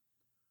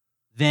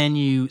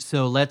 Then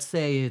so let's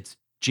say it's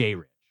J.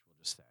 Rich, we'll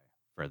just say,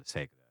 for the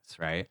sake of this,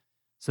 right?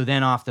 So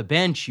then off the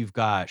bench, you've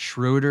got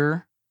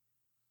Schroeder,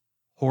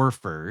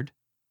 Horford,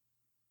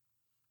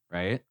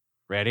 right?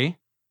 Ready?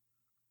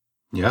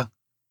 Yeah.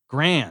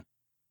 Grant.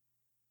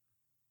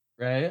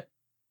 Right?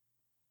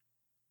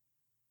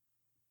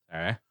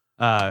 All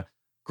right.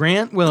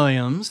 Grant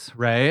Williams,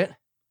 right?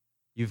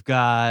 You've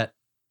got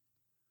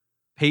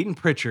Peyton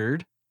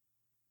Pritchard.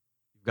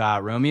 You've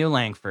got Romeo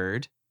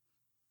Langford.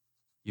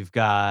 You've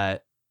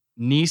got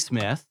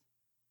Nesmith,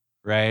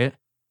 right?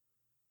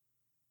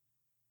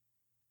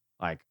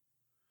 Like,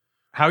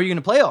 how are you going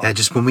to play all? Yeah,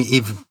 just when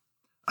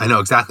I know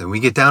exactly. When we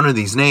get down to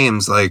these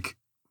names, like,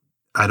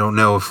 I don't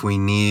know if we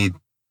need.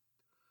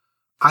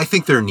 I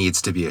think there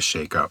needs to be a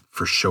shakeup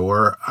for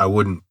sure.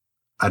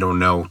 I don't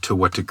know to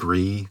what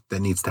degree that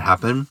needs to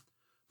happen.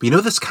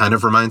 But this kind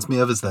of reminds me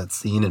of is that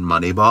scene in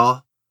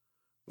Moneyball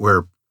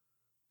where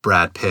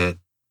Brad Pitt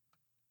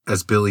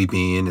as Billy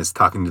Beane is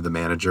talking to the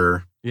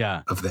manager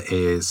of the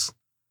A's.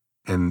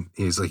 And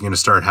he's like, "You're going to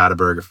start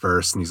Hatteberg at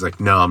first." And he's like,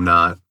 "No, I'm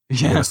not.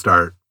 You're going to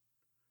start."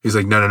 He's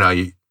like, no,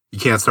 you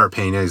can't start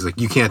Pena. He's like,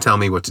 "You can't tell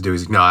me what to do."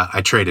 He's like, "No,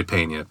 I traded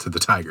Pena to the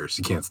Tigers.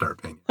 You can't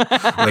start Pena."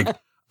 Like,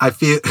 I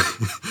think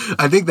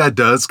that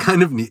does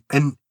kind of need,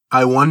 and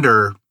I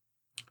wonder,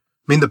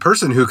 the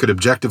person who could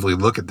objectively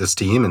look at this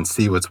team and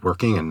see what's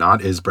working and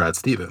not is Brad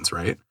Stevens,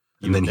 right?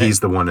 And then he's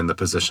the one in the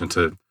position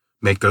to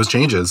make those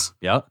changes.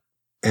 Yep.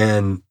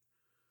 And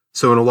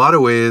so in a lot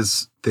of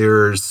ways,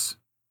 there's,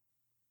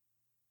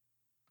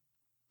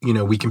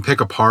 we can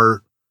pick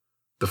apart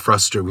we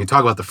can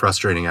talk about the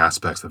frustrating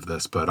aspects of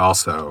this, but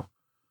also,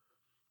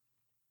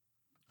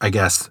 I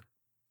guess,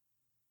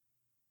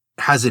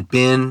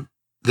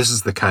 this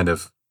is the kind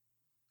of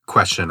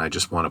question I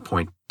just want to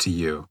point to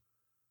you.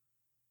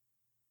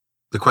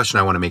 The question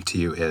I want to make to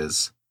you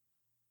is,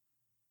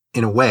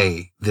 in a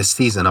way, this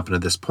season up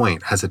until this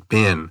point, has it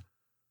been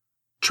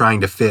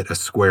trying to fit a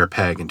square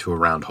peg into a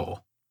round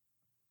hole?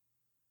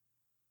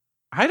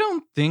 I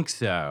don't think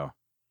so.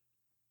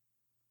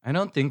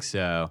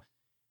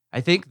 I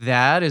think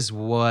that is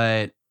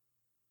what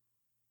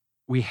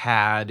we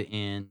had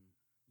in,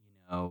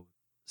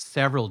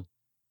 several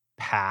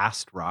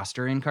past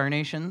roster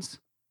incarnations.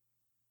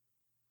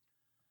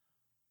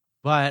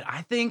 But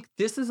I think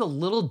this is a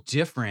little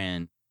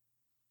different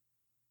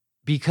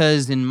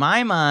because in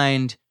my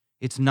mind,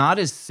 it's not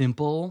as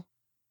simple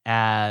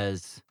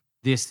as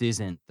this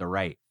isn't the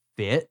right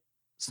fit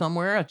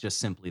somewhere. It's just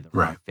simply the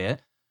wrong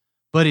fit.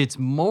 But it's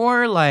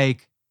more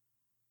like,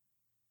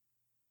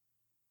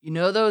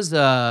 those,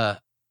 I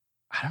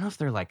don't know if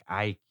they're like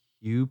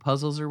IQ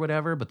puzzles or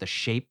whatever, but the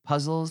shape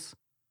puzzles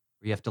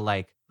where you have to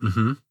like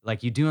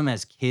you do them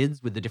as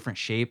kids with the different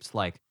shapes,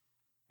 and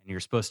you're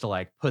supposed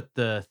to put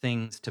the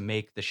things to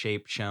make the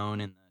shape shown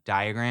in the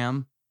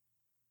diagram.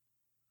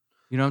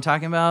 You know what I'm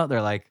talking about?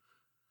 They're they're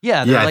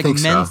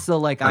Mensa,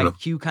 so.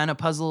 IQ kind of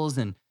puzzles,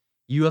 and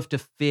you have to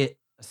fit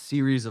a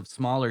series of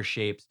smaller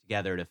shapes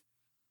together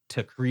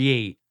to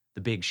create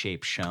the big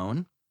shape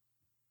shown.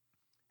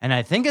 And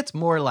I think it's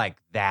more like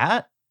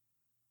that.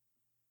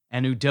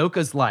 And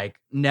Udoka's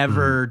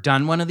never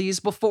done one of these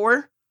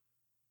before.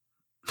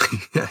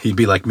 He'd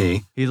be like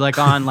me. He's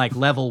on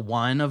level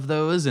 1 of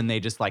those, and they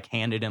just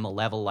handed him a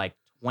level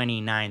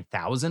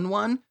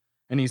 29,001.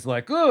 And he's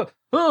like,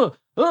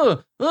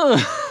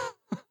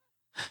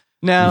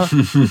 Now,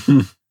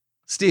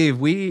 Steve,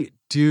 we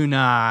do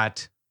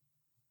not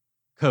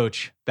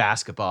coach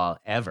basketball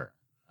ever.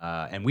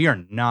 And we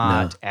are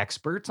not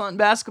experts on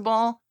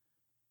basketball.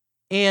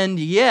 And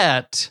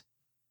yet,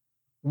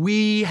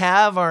 we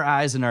have our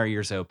eyes and our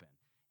ears open.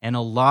 And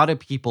a lot of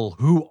people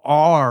who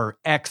are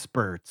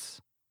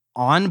experts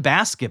on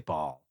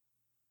basketball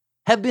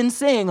have been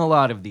saying a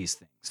lot of these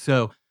things.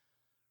 So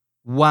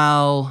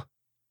while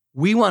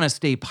we want to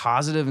stay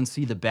positive and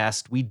see the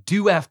best, we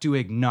do have to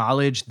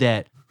acknowledge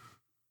that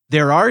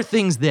there are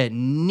things that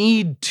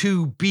need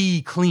to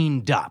be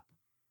cleaned up.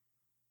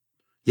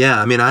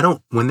 Yeah,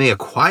 when they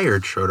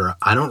acquired Schroeder,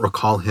 I don't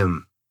recall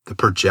the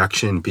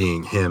projection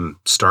being him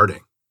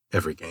starting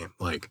every game.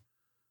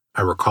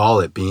 I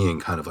recall it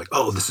being kind of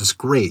this is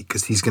great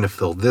because he's going to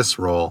fill this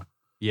role.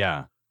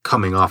 Yeah.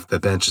 Coming off the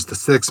bench as the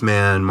 6th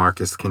man,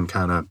 Marcus can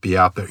kind of be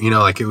out there.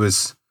 It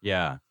was...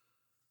 Yeah.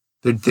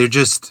 They're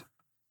just...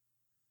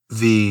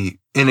 And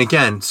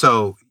again,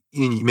 so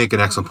you make an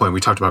excellent point.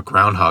 We talked about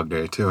Groundhog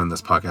Day, too, in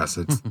this podcast.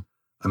 It's,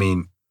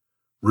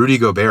 Rudy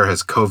Gobert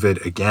has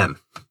COVID again.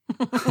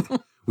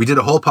 We did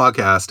a whole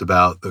podcast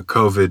about the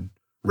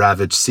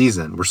COVID-ravaged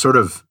season.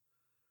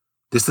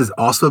 This has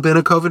also been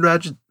a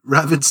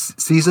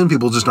COVID-ravaged season.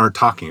 People just aren't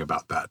talking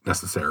about that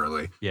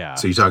necessarily. Yeah.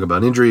 So you talk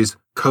about injuries,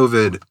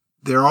 COVID.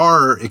 There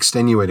are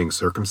extenuating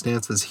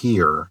circumstances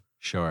here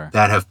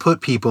that have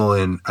put people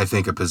in, I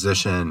think, a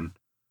position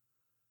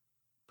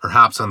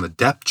perhaps on the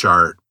depth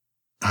chart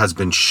has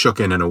been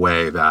shooken in a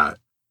way that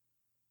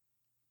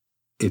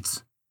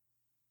it's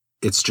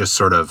just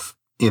sort of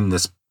in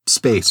this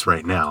space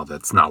right now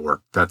that's not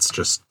that's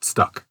just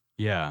stuck.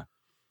 Yeah.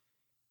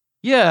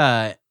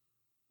 Yeah.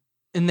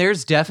 And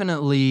there's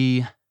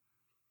definitely,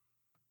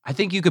 I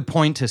think you could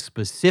point to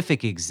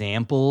specific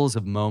examples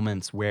of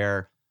moments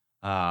where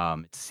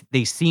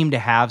they seem to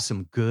have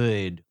some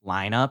good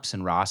lineups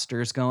and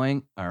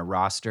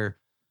roster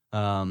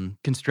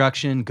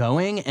construction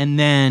going, and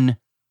then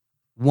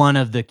one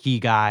of the key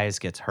guys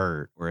gets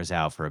hurt or is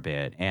out for a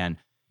bit. And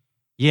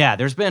yeah,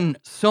 there's been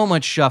so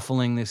much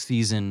shuffling this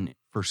season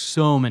for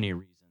so many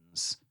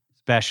reasons,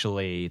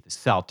 especially the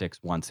Celtics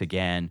once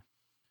again.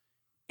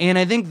 And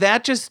I think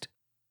that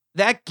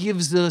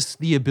gives us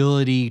the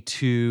ability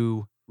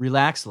to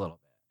relax a little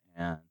bit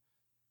and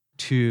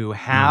to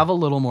have a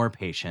little more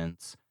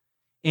patience.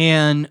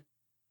 And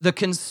the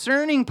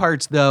concerning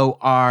parts, though,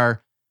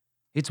 are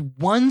it's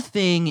one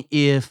thing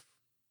if,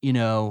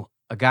 a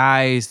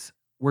guy's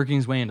working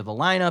his way into the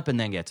lineup and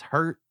then gets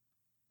hurt.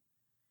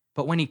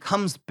 But when he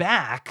comes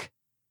back,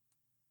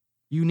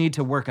 you need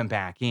to work him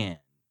back in,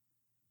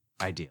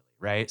 ideally,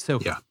 right? So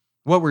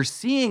what we're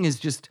seeing is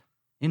just,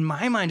 in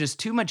my mind, just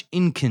too much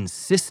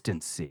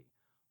inconsistency,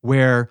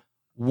 where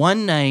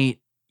one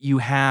night you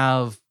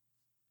have,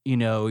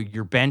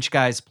 your bench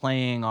guys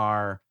playing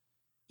are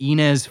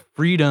Enes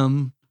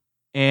Freedom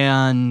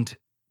and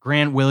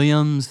Grant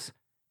Williams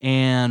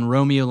and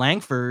Romeo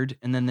Langford.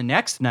 And then the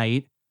next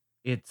night,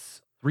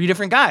 it's 3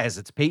 different guys.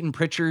 It's Peyton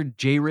Pritchard,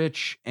 Jay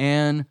Rich,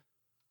 and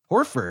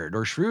Horford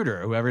or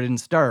Schroeder, whoever didn't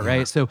start,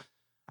 right? So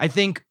I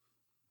think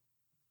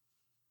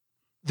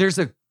there's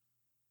a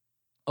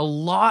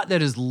lot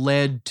that has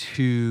led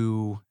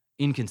to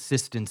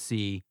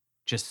inconsistency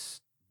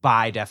just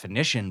by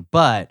definition,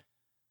 but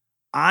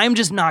I'm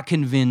just not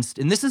convinced.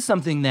 And this is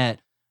something that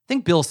I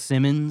think Bill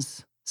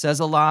Simmons says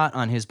a lot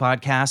on his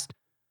podcast.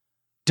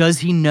 Does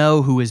he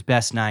know who his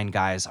best 9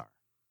 guys are?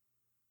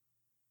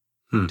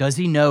 Does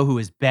he know who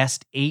his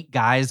best 8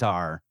 guys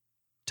are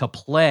to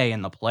play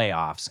in the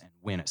playoffs and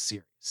win a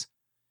series?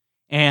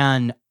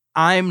 And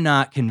I'm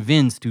not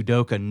convinced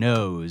Udoka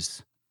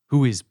knows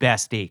who his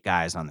best 8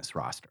 guys on this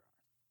roster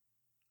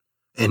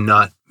are. And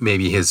not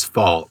maybe his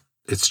fault.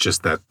 It's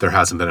just that there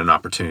hasn't been an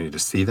opportunity to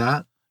see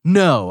that.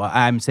 No,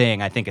 I'm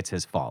saying I think it's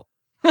his fault.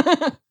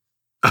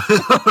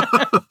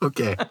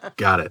 Okay,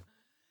 got it.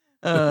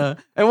 And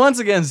once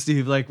again,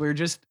 Steve, like we're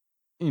just,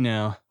 we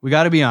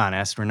got to be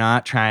honest. We're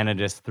not trying to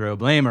just throw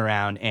blame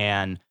around.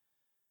 And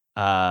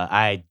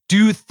I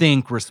do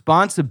think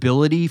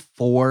responsibility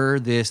for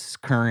this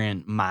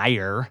current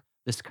mire,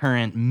 this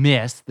current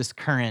miss, this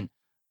current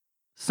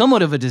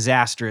somewhat of a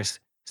disastrous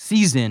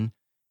season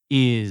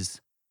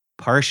is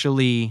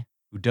partially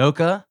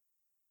Udoka,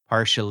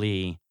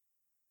 partially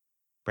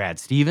Brad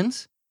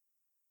Stevens,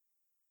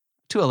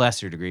 to a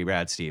lesser degree,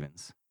 Brad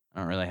Stevens. I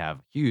don't really have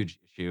a huge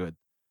issue with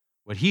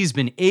what he's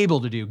been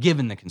able to do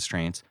given the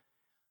constraints.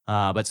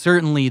 But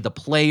certainly the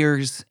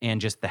players and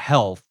just the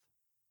health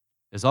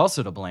is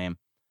also to blame.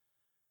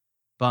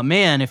 But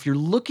man, if you're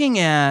looking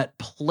at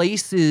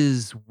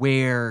places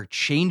where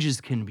changes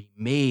can be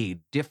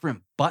made,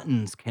 different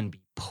buttons can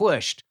be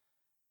pushed,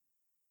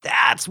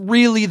 that's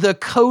really the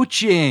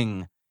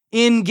coaching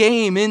in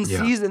game, in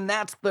season.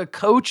 That's the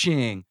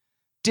coaching.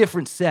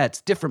 Different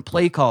sets, different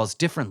play calls,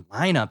 different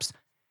lineups.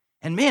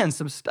 And man,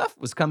 some stuff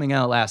was coming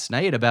out last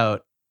night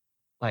about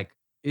like,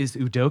 is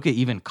Udoka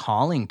even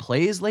calling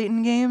plays late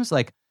in games?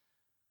 Like,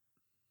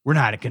 we're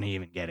not going to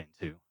even get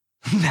into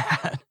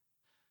that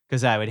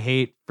because I would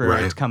hate for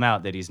it to come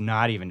out that he's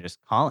not even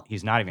calling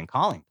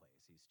plays.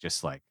 He's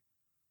just like,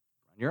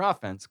 run your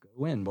offense, go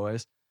win,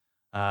 boys.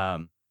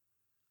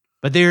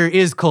 But there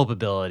is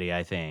culpability,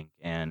 I think,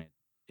 and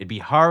it'd be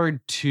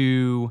hard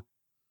to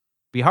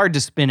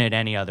spin it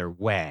any other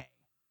way.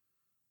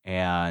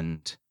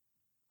 And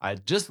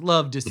I'd just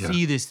love to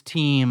see this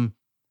team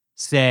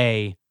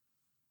say,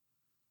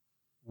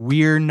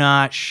 we're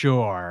not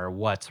sure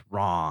what's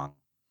wrong,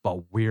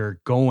 but we're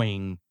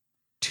going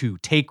to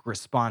take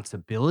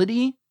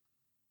responsibility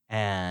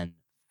and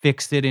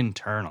fix it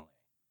internally.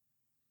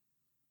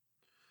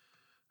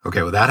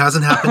 Okay, well, that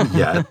hasn't happened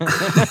yet.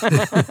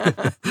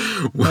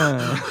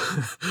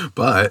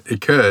 But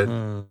it could.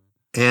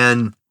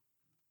 And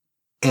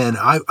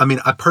I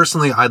mean, I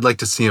personally, I'd like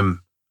to see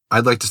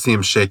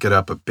him shake it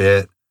up a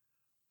bit.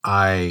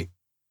 I'm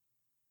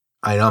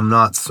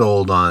not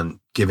sold on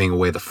giving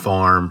away the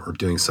farm or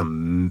doing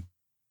some,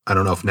 I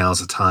don't know if now's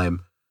the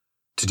time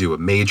to do a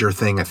major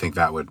thing. I think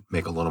that would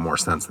make a little more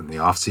sense in the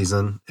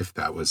offseason if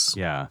that was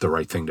the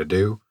right thing to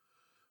do.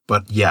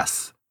 But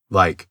yes,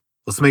 like,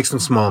 let's make some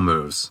small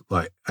moves.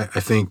 Like, I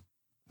think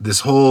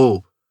this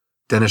whole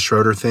Dennis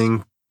Schroeder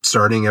thing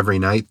starting every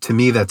night, to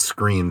me, that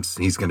screams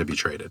he's going to be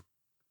traded.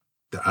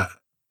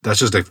 That's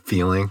just a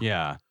feeling.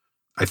 Yeah.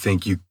 I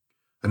think you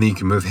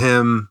can move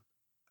him,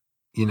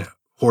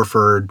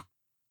 Horford.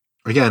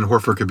 Again,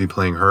 Horford could be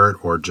playing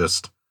hurt or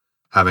just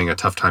having a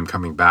tough time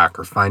coming back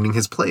or finding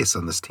his place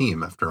on this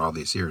team after all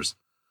these years.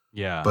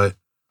 Yeah. But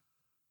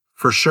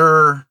for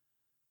sure,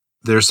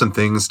 there's some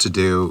things to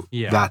do.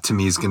 Yeah. That to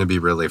me is going to be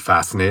really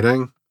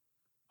fascinating.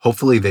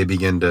 Hopefully they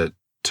begin to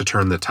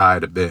turn the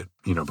tide a bit,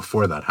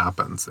 before that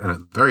happens. And at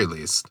the very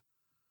least,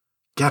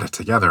 get it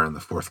together in the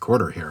fourth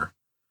quarter here.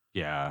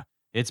 Yeah.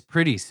 It's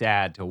pretty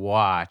sad to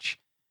watch.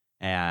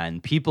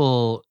 And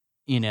people,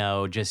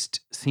 just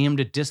seem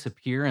to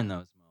disappear in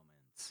those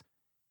moments.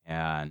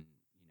 And,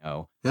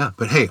 Yeah,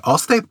 but hey, I'll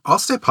stay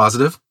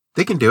positive.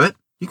 They can do it.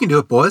 You can do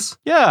it, boys.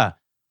 Yeah.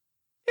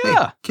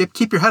 Yeah. Hey,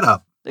 keep your head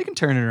up. They can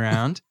turn it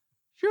around.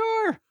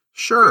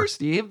 Sure,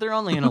 Steve. They're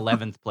only in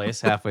 11th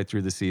place halfway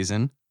through the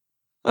season.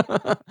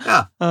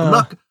 Yeah.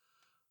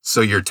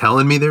 So you're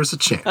telling me there's a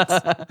chance.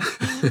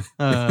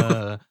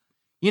 I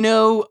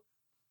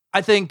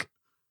think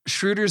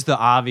Schroeder's the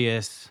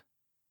obvious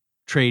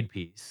trade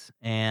piece.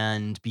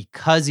 And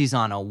because he's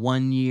on a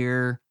 1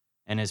 year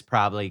and is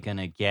probably going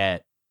to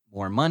get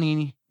more money in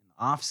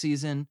the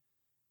offseason,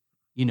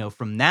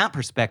 from that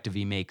perspective,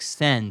 he makes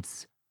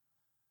sense.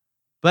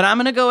 But I'm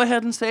going to go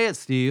ahead and say it,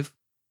 Steve.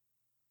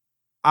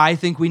 I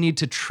think we need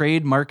to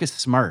trade Marcus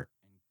Smart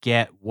and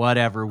get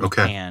whatever we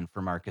can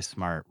for Marcus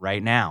Smart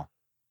right now.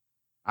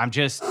 I'm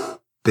just...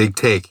 Big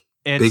take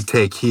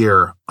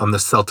here on the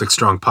Celtic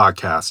Strong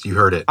podcast. You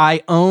heard it.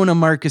 I own a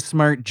Marcus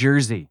Smart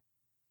jersey.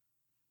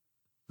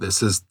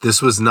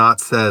 This was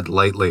not said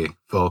lightly,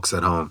 folks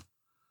at home.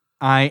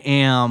 I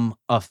am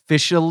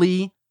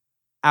officially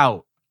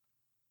out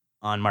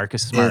on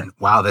Marcus Smart. And,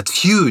 wow,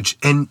 that's huge.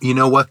 And you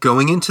know what?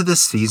 Going into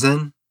this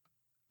season,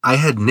 I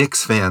had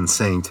Knicks fans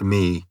saying to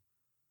me,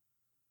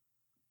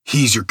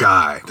 he's your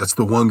guy. That's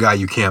the one guy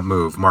you can't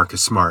move,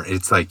 Marcus Smart.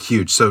 It's like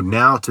huge. So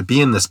now to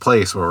be in this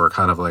place where we're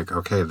kind of like,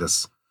 okay,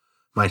 this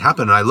might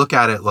happen. And I look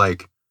at it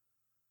like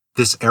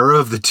this era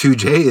of the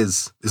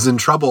 2Js is in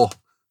trouble.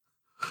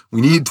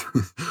 We need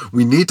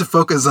to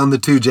focus on the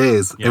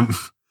 2Js. Yeah. And,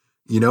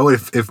 you know,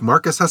 if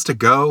Marcus has to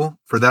go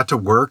for that to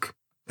work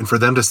and for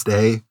them to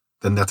stay,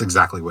 then that's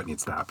exactly what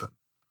needs to happen.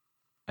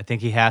 I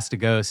think he has to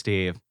go,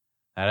 Steve.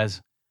 That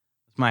is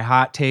my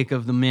hot take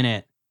of the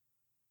minute.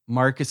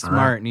 Marcus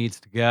Smart needs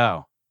to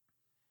go.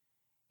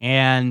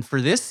 And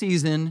for this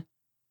season,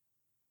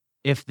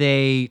 if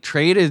they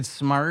traded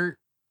Smart,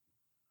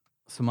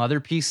 some other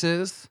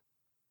pieces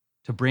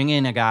to bring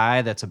in a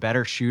guy that's a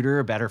better shooter,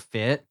 a better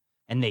fit,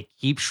 and they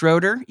keep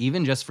Schroeder,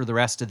 even just for the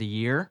rest of the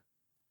year,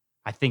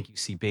 I think you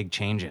see big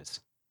changes.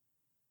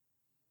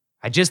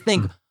 I just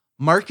think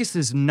Marcus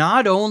is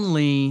not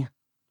only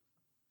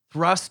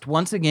thrust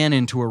once again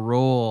into a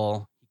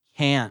role he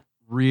can't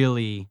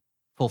really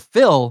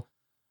fulfill,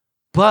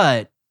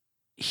 but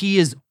he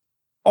is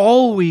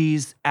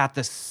always at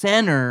the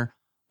center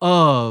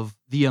of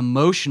the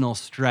emotional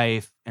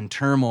strife and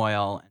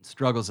turmoil and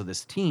struggles of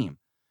this team.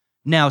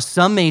 Now,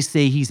 some may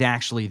say he's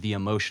actually the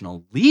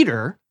emotional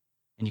leader,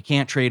 and you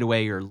can't trade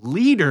away your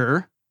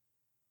leader.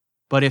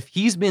 But if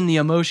he's been the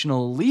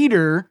emotional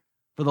leader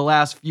for the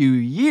last few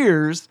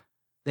years,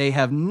 they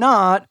have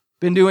not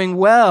been doing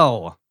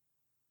well.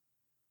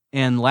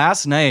 And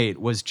last night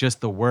was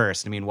just the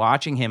worst. I mean,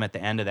 watching him at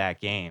the end of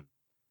that game,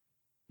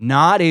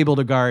 not able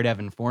to guard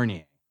Evan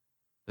Fournier.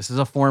 This is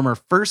a former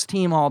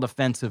first-team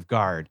all-defensive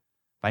guard,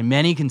 by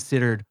many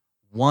considered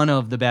one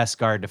of the best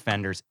guard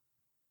defenders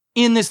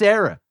in this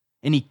era.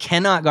 And he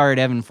cannot guard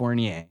Evan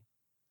Fournier.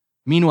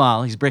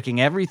 Meanwhile, he's breaking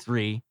every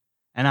three,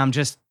 and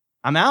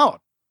I'm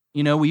out.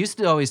 You know, we used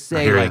to always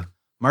say, like,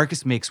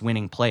 Marcus makes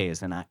winning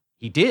plays, and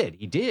he did.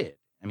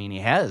 I mean, he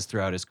has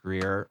throughout his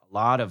career a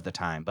lot of the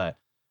time, but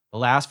the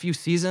last few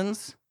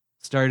seasons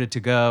started to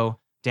go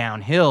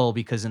downhill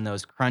because in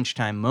those crunch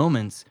time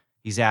moments,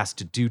 he's asked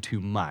to do too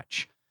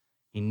much.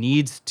 He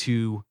needs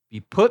to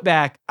be put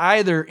back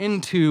either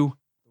into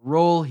the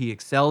role he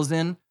excels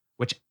in,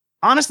 which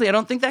honestly, I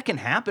don't think that can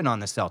happen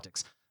on the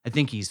Celtics. I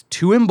think he's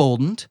too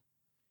emboldened.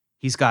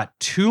 He's got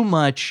too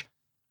much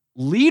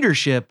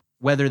leadership,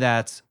 whether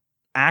that's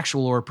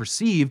actual or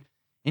perceived,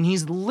 and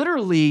he's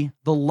literally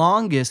the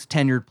longest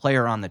tenured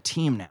player on the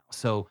team now.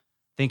 So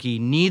I think he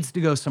needs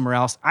to go somewhere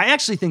else. I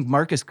actually think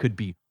Marcus could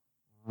be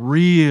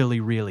really,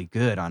 really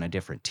good on a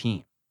different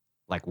team,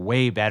 like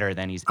way better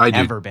than he's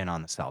ever been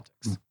on the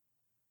Celtics.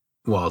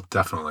 Well,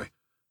 definitely.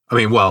 I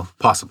mean, well,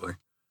 possibly.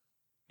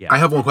 Yeah. I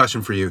have one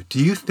question for you.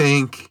 Do you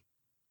think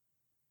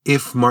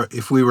if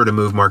we were to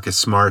move Marcus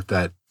Smart,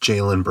 that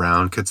Jaylen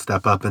Brown could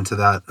step up into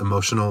that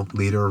emotional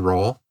leader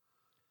role?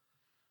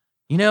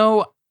 You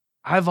know,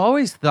 I've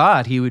always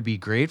thought he would be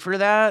great for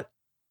that.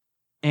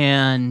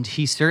 And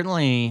he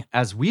certainly,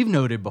 as we've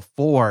noted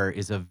before,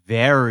 is a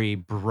very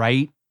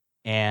bright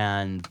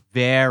and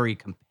very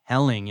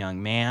compelling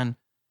young man.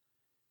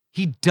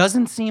 He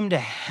doesn't seem to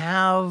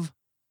have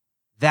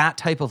that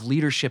type of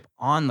leadership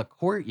on the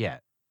court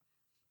yet.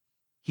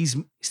 He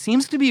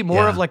seems to be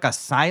more of like a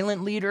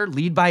silent leader,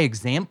 lead by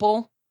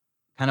example,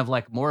 kind of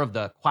like more of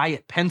the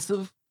quiet,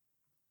 pensive.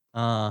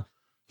 I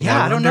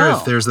don't know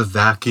if there's a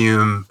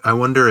vacuum. I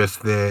wonder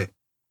if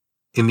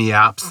in the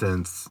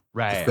absence,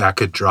 if that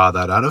could draw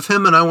that out of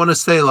him. And I want to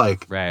say,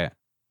 like,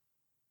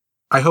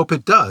 I hope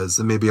it does.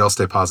 And maybe I'll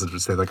stay positive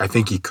and say, like, I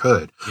think he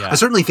could. Yeah. I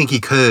certainly think he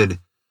could.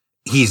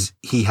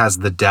 He has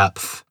the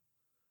depth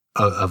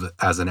of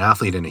as an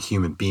athlete and a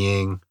human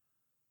being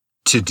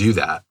to do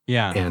that.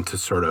 Yeah. And to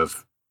sort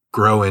of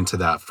grow into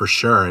that for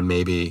sure. And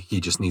maybe he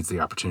just needs the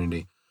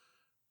opportunity.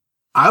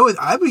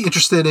 I'd be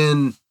interested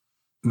in,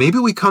 maybe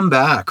we come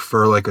back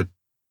for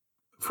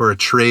a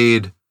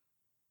trade,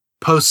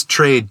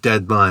 post-trade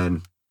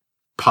deadline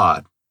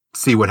pod.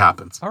 See what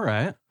happens. All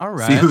right.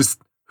 See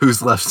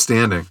who's left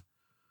standing.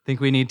 Think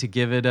we need to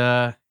give it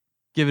a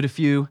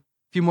few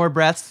more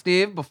breaths,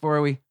 Steve,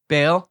 before we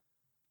bail?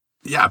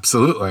 Yeah,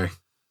 absolutely.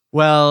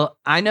 Well,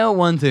 I know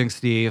one thing,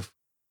 Steve.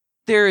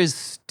 There is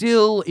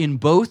still in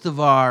both of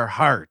our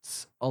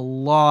hearts a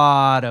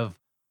lot of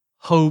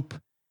hope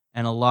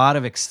and a lot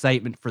of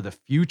excitement for the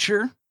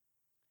future.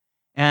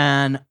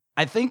 And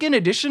I think in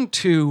addition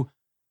to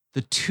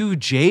the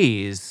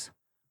 2Js,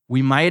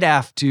 we might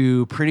have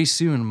to pretty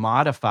soon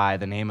modify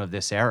the name of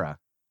this era.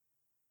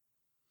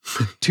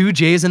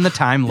 2Js in the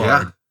Time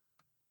Lord.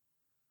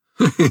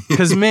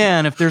 Because,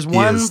 man, if there's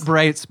one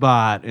bright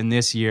spot in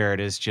this year,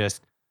 it is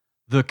just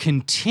the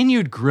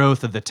continued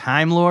growth of the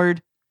Time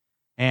Lord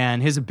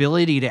and his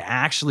ability to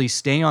actually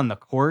stay on the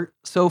court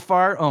so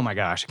far. Oh, my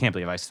gosh. I can't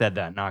believe I said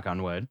that. Knock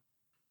on wood.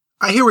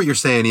 I hear what you're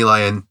saying, Eli,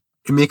 and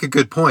you make a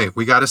good point.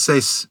 We got to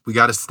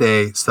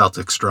stay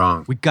Celtic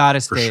strong. We got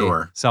to stay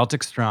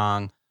Celtic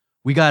strong.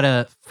 We got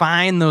to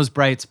find those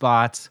bright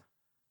spots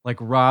like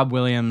Rob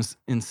Williams'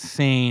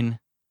 insane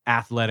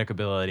athletic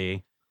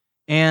ability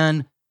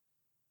and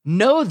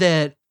know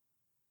that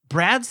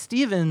Brad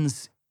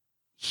Stevens,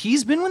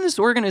 he's been with this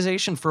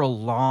organization for a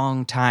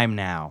long time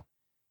now.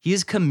 He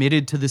is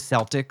committed to the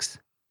Celtics.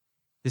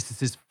 This is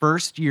his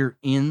first year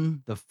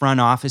in the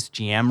front office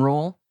GM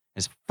role.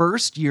 his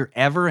first year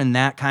ever in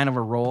that kind of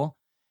a role.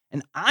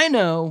 And I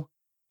know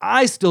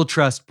I still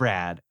trust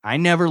Brad. I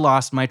never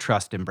lost my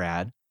trust in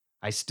Brad.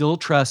 I still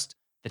trust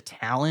the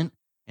talent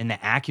and the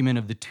acumen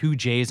of the two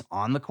Jays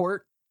on the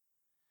court.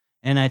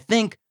 And I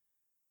think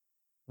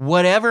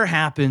whatever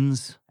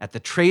happens at the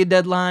trade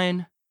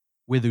deadline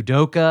with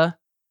Udoka,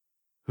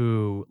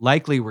 who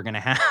likely we're going to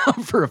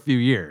have for a few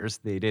years,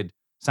 they did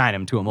sign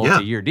him to a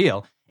multi-year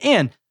deal.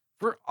 And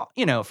for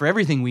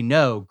everything we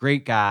know,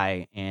 great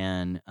guy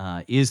and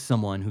is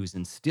someone who's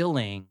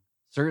instilling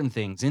certain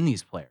things in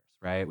these players,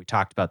 right? We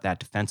talked about that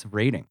defensive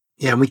rating.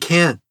 Yeah, and you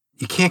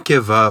can't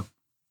give up.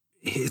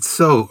 It's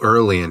so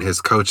early in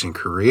his coaching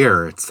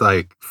career. It's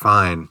like,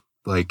 fine.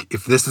 Like,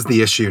 if this is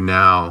the issue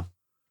now,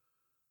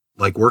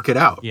 like, work it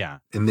out. Yeah.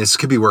 And this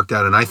could be worked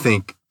out. And I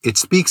think it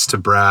speaks to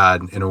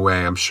Brad in a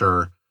way. I'm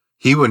sure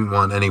he wouldn't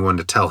want anyone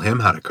to tell him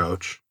how to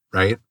coach,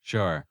 right?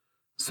 Sure.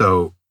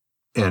 So,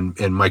 and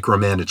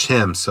micromanage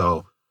him.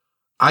 So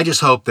I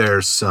just hope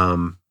there's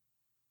some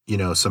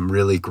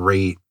really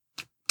great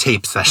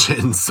tape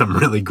sessions, some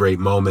really great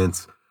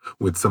moments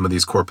with some of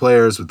these core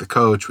players, with the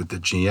coach, with the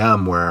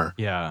GM, where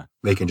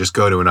they can just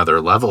go to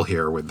another level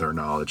here with their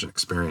knowledge and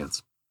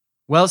experience.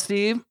 Well,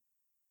 Steve,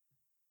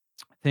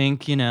 I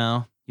think,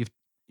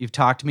 you've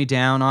talked me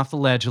down off the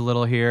ledge a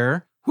little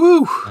here.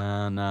 Woo!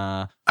 And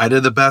I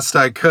did the best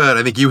I could.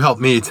 I think you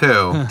helped me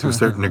too, to a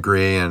certain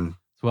degree. And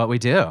it's what we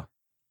do.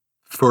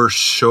 For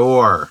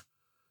sure.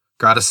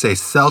 Got to say,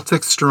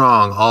 Celtic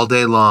Strong all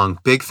day long.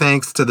 Big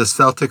thanks to the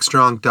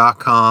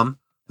CelticStrong.com,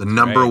 the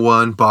number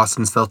one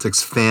Boston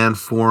Celtics fan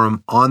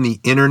forum on the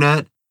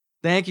internet.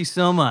 Thank you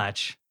so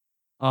much,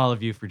 all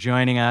of you, for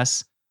joining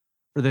us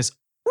for this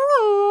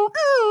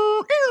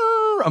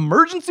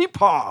emergency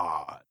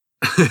pod.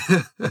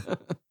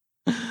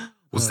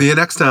 We'll see you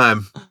next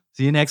time.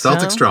 See you next time.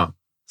 Celtic Strong.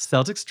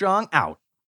 Celtic Strong out.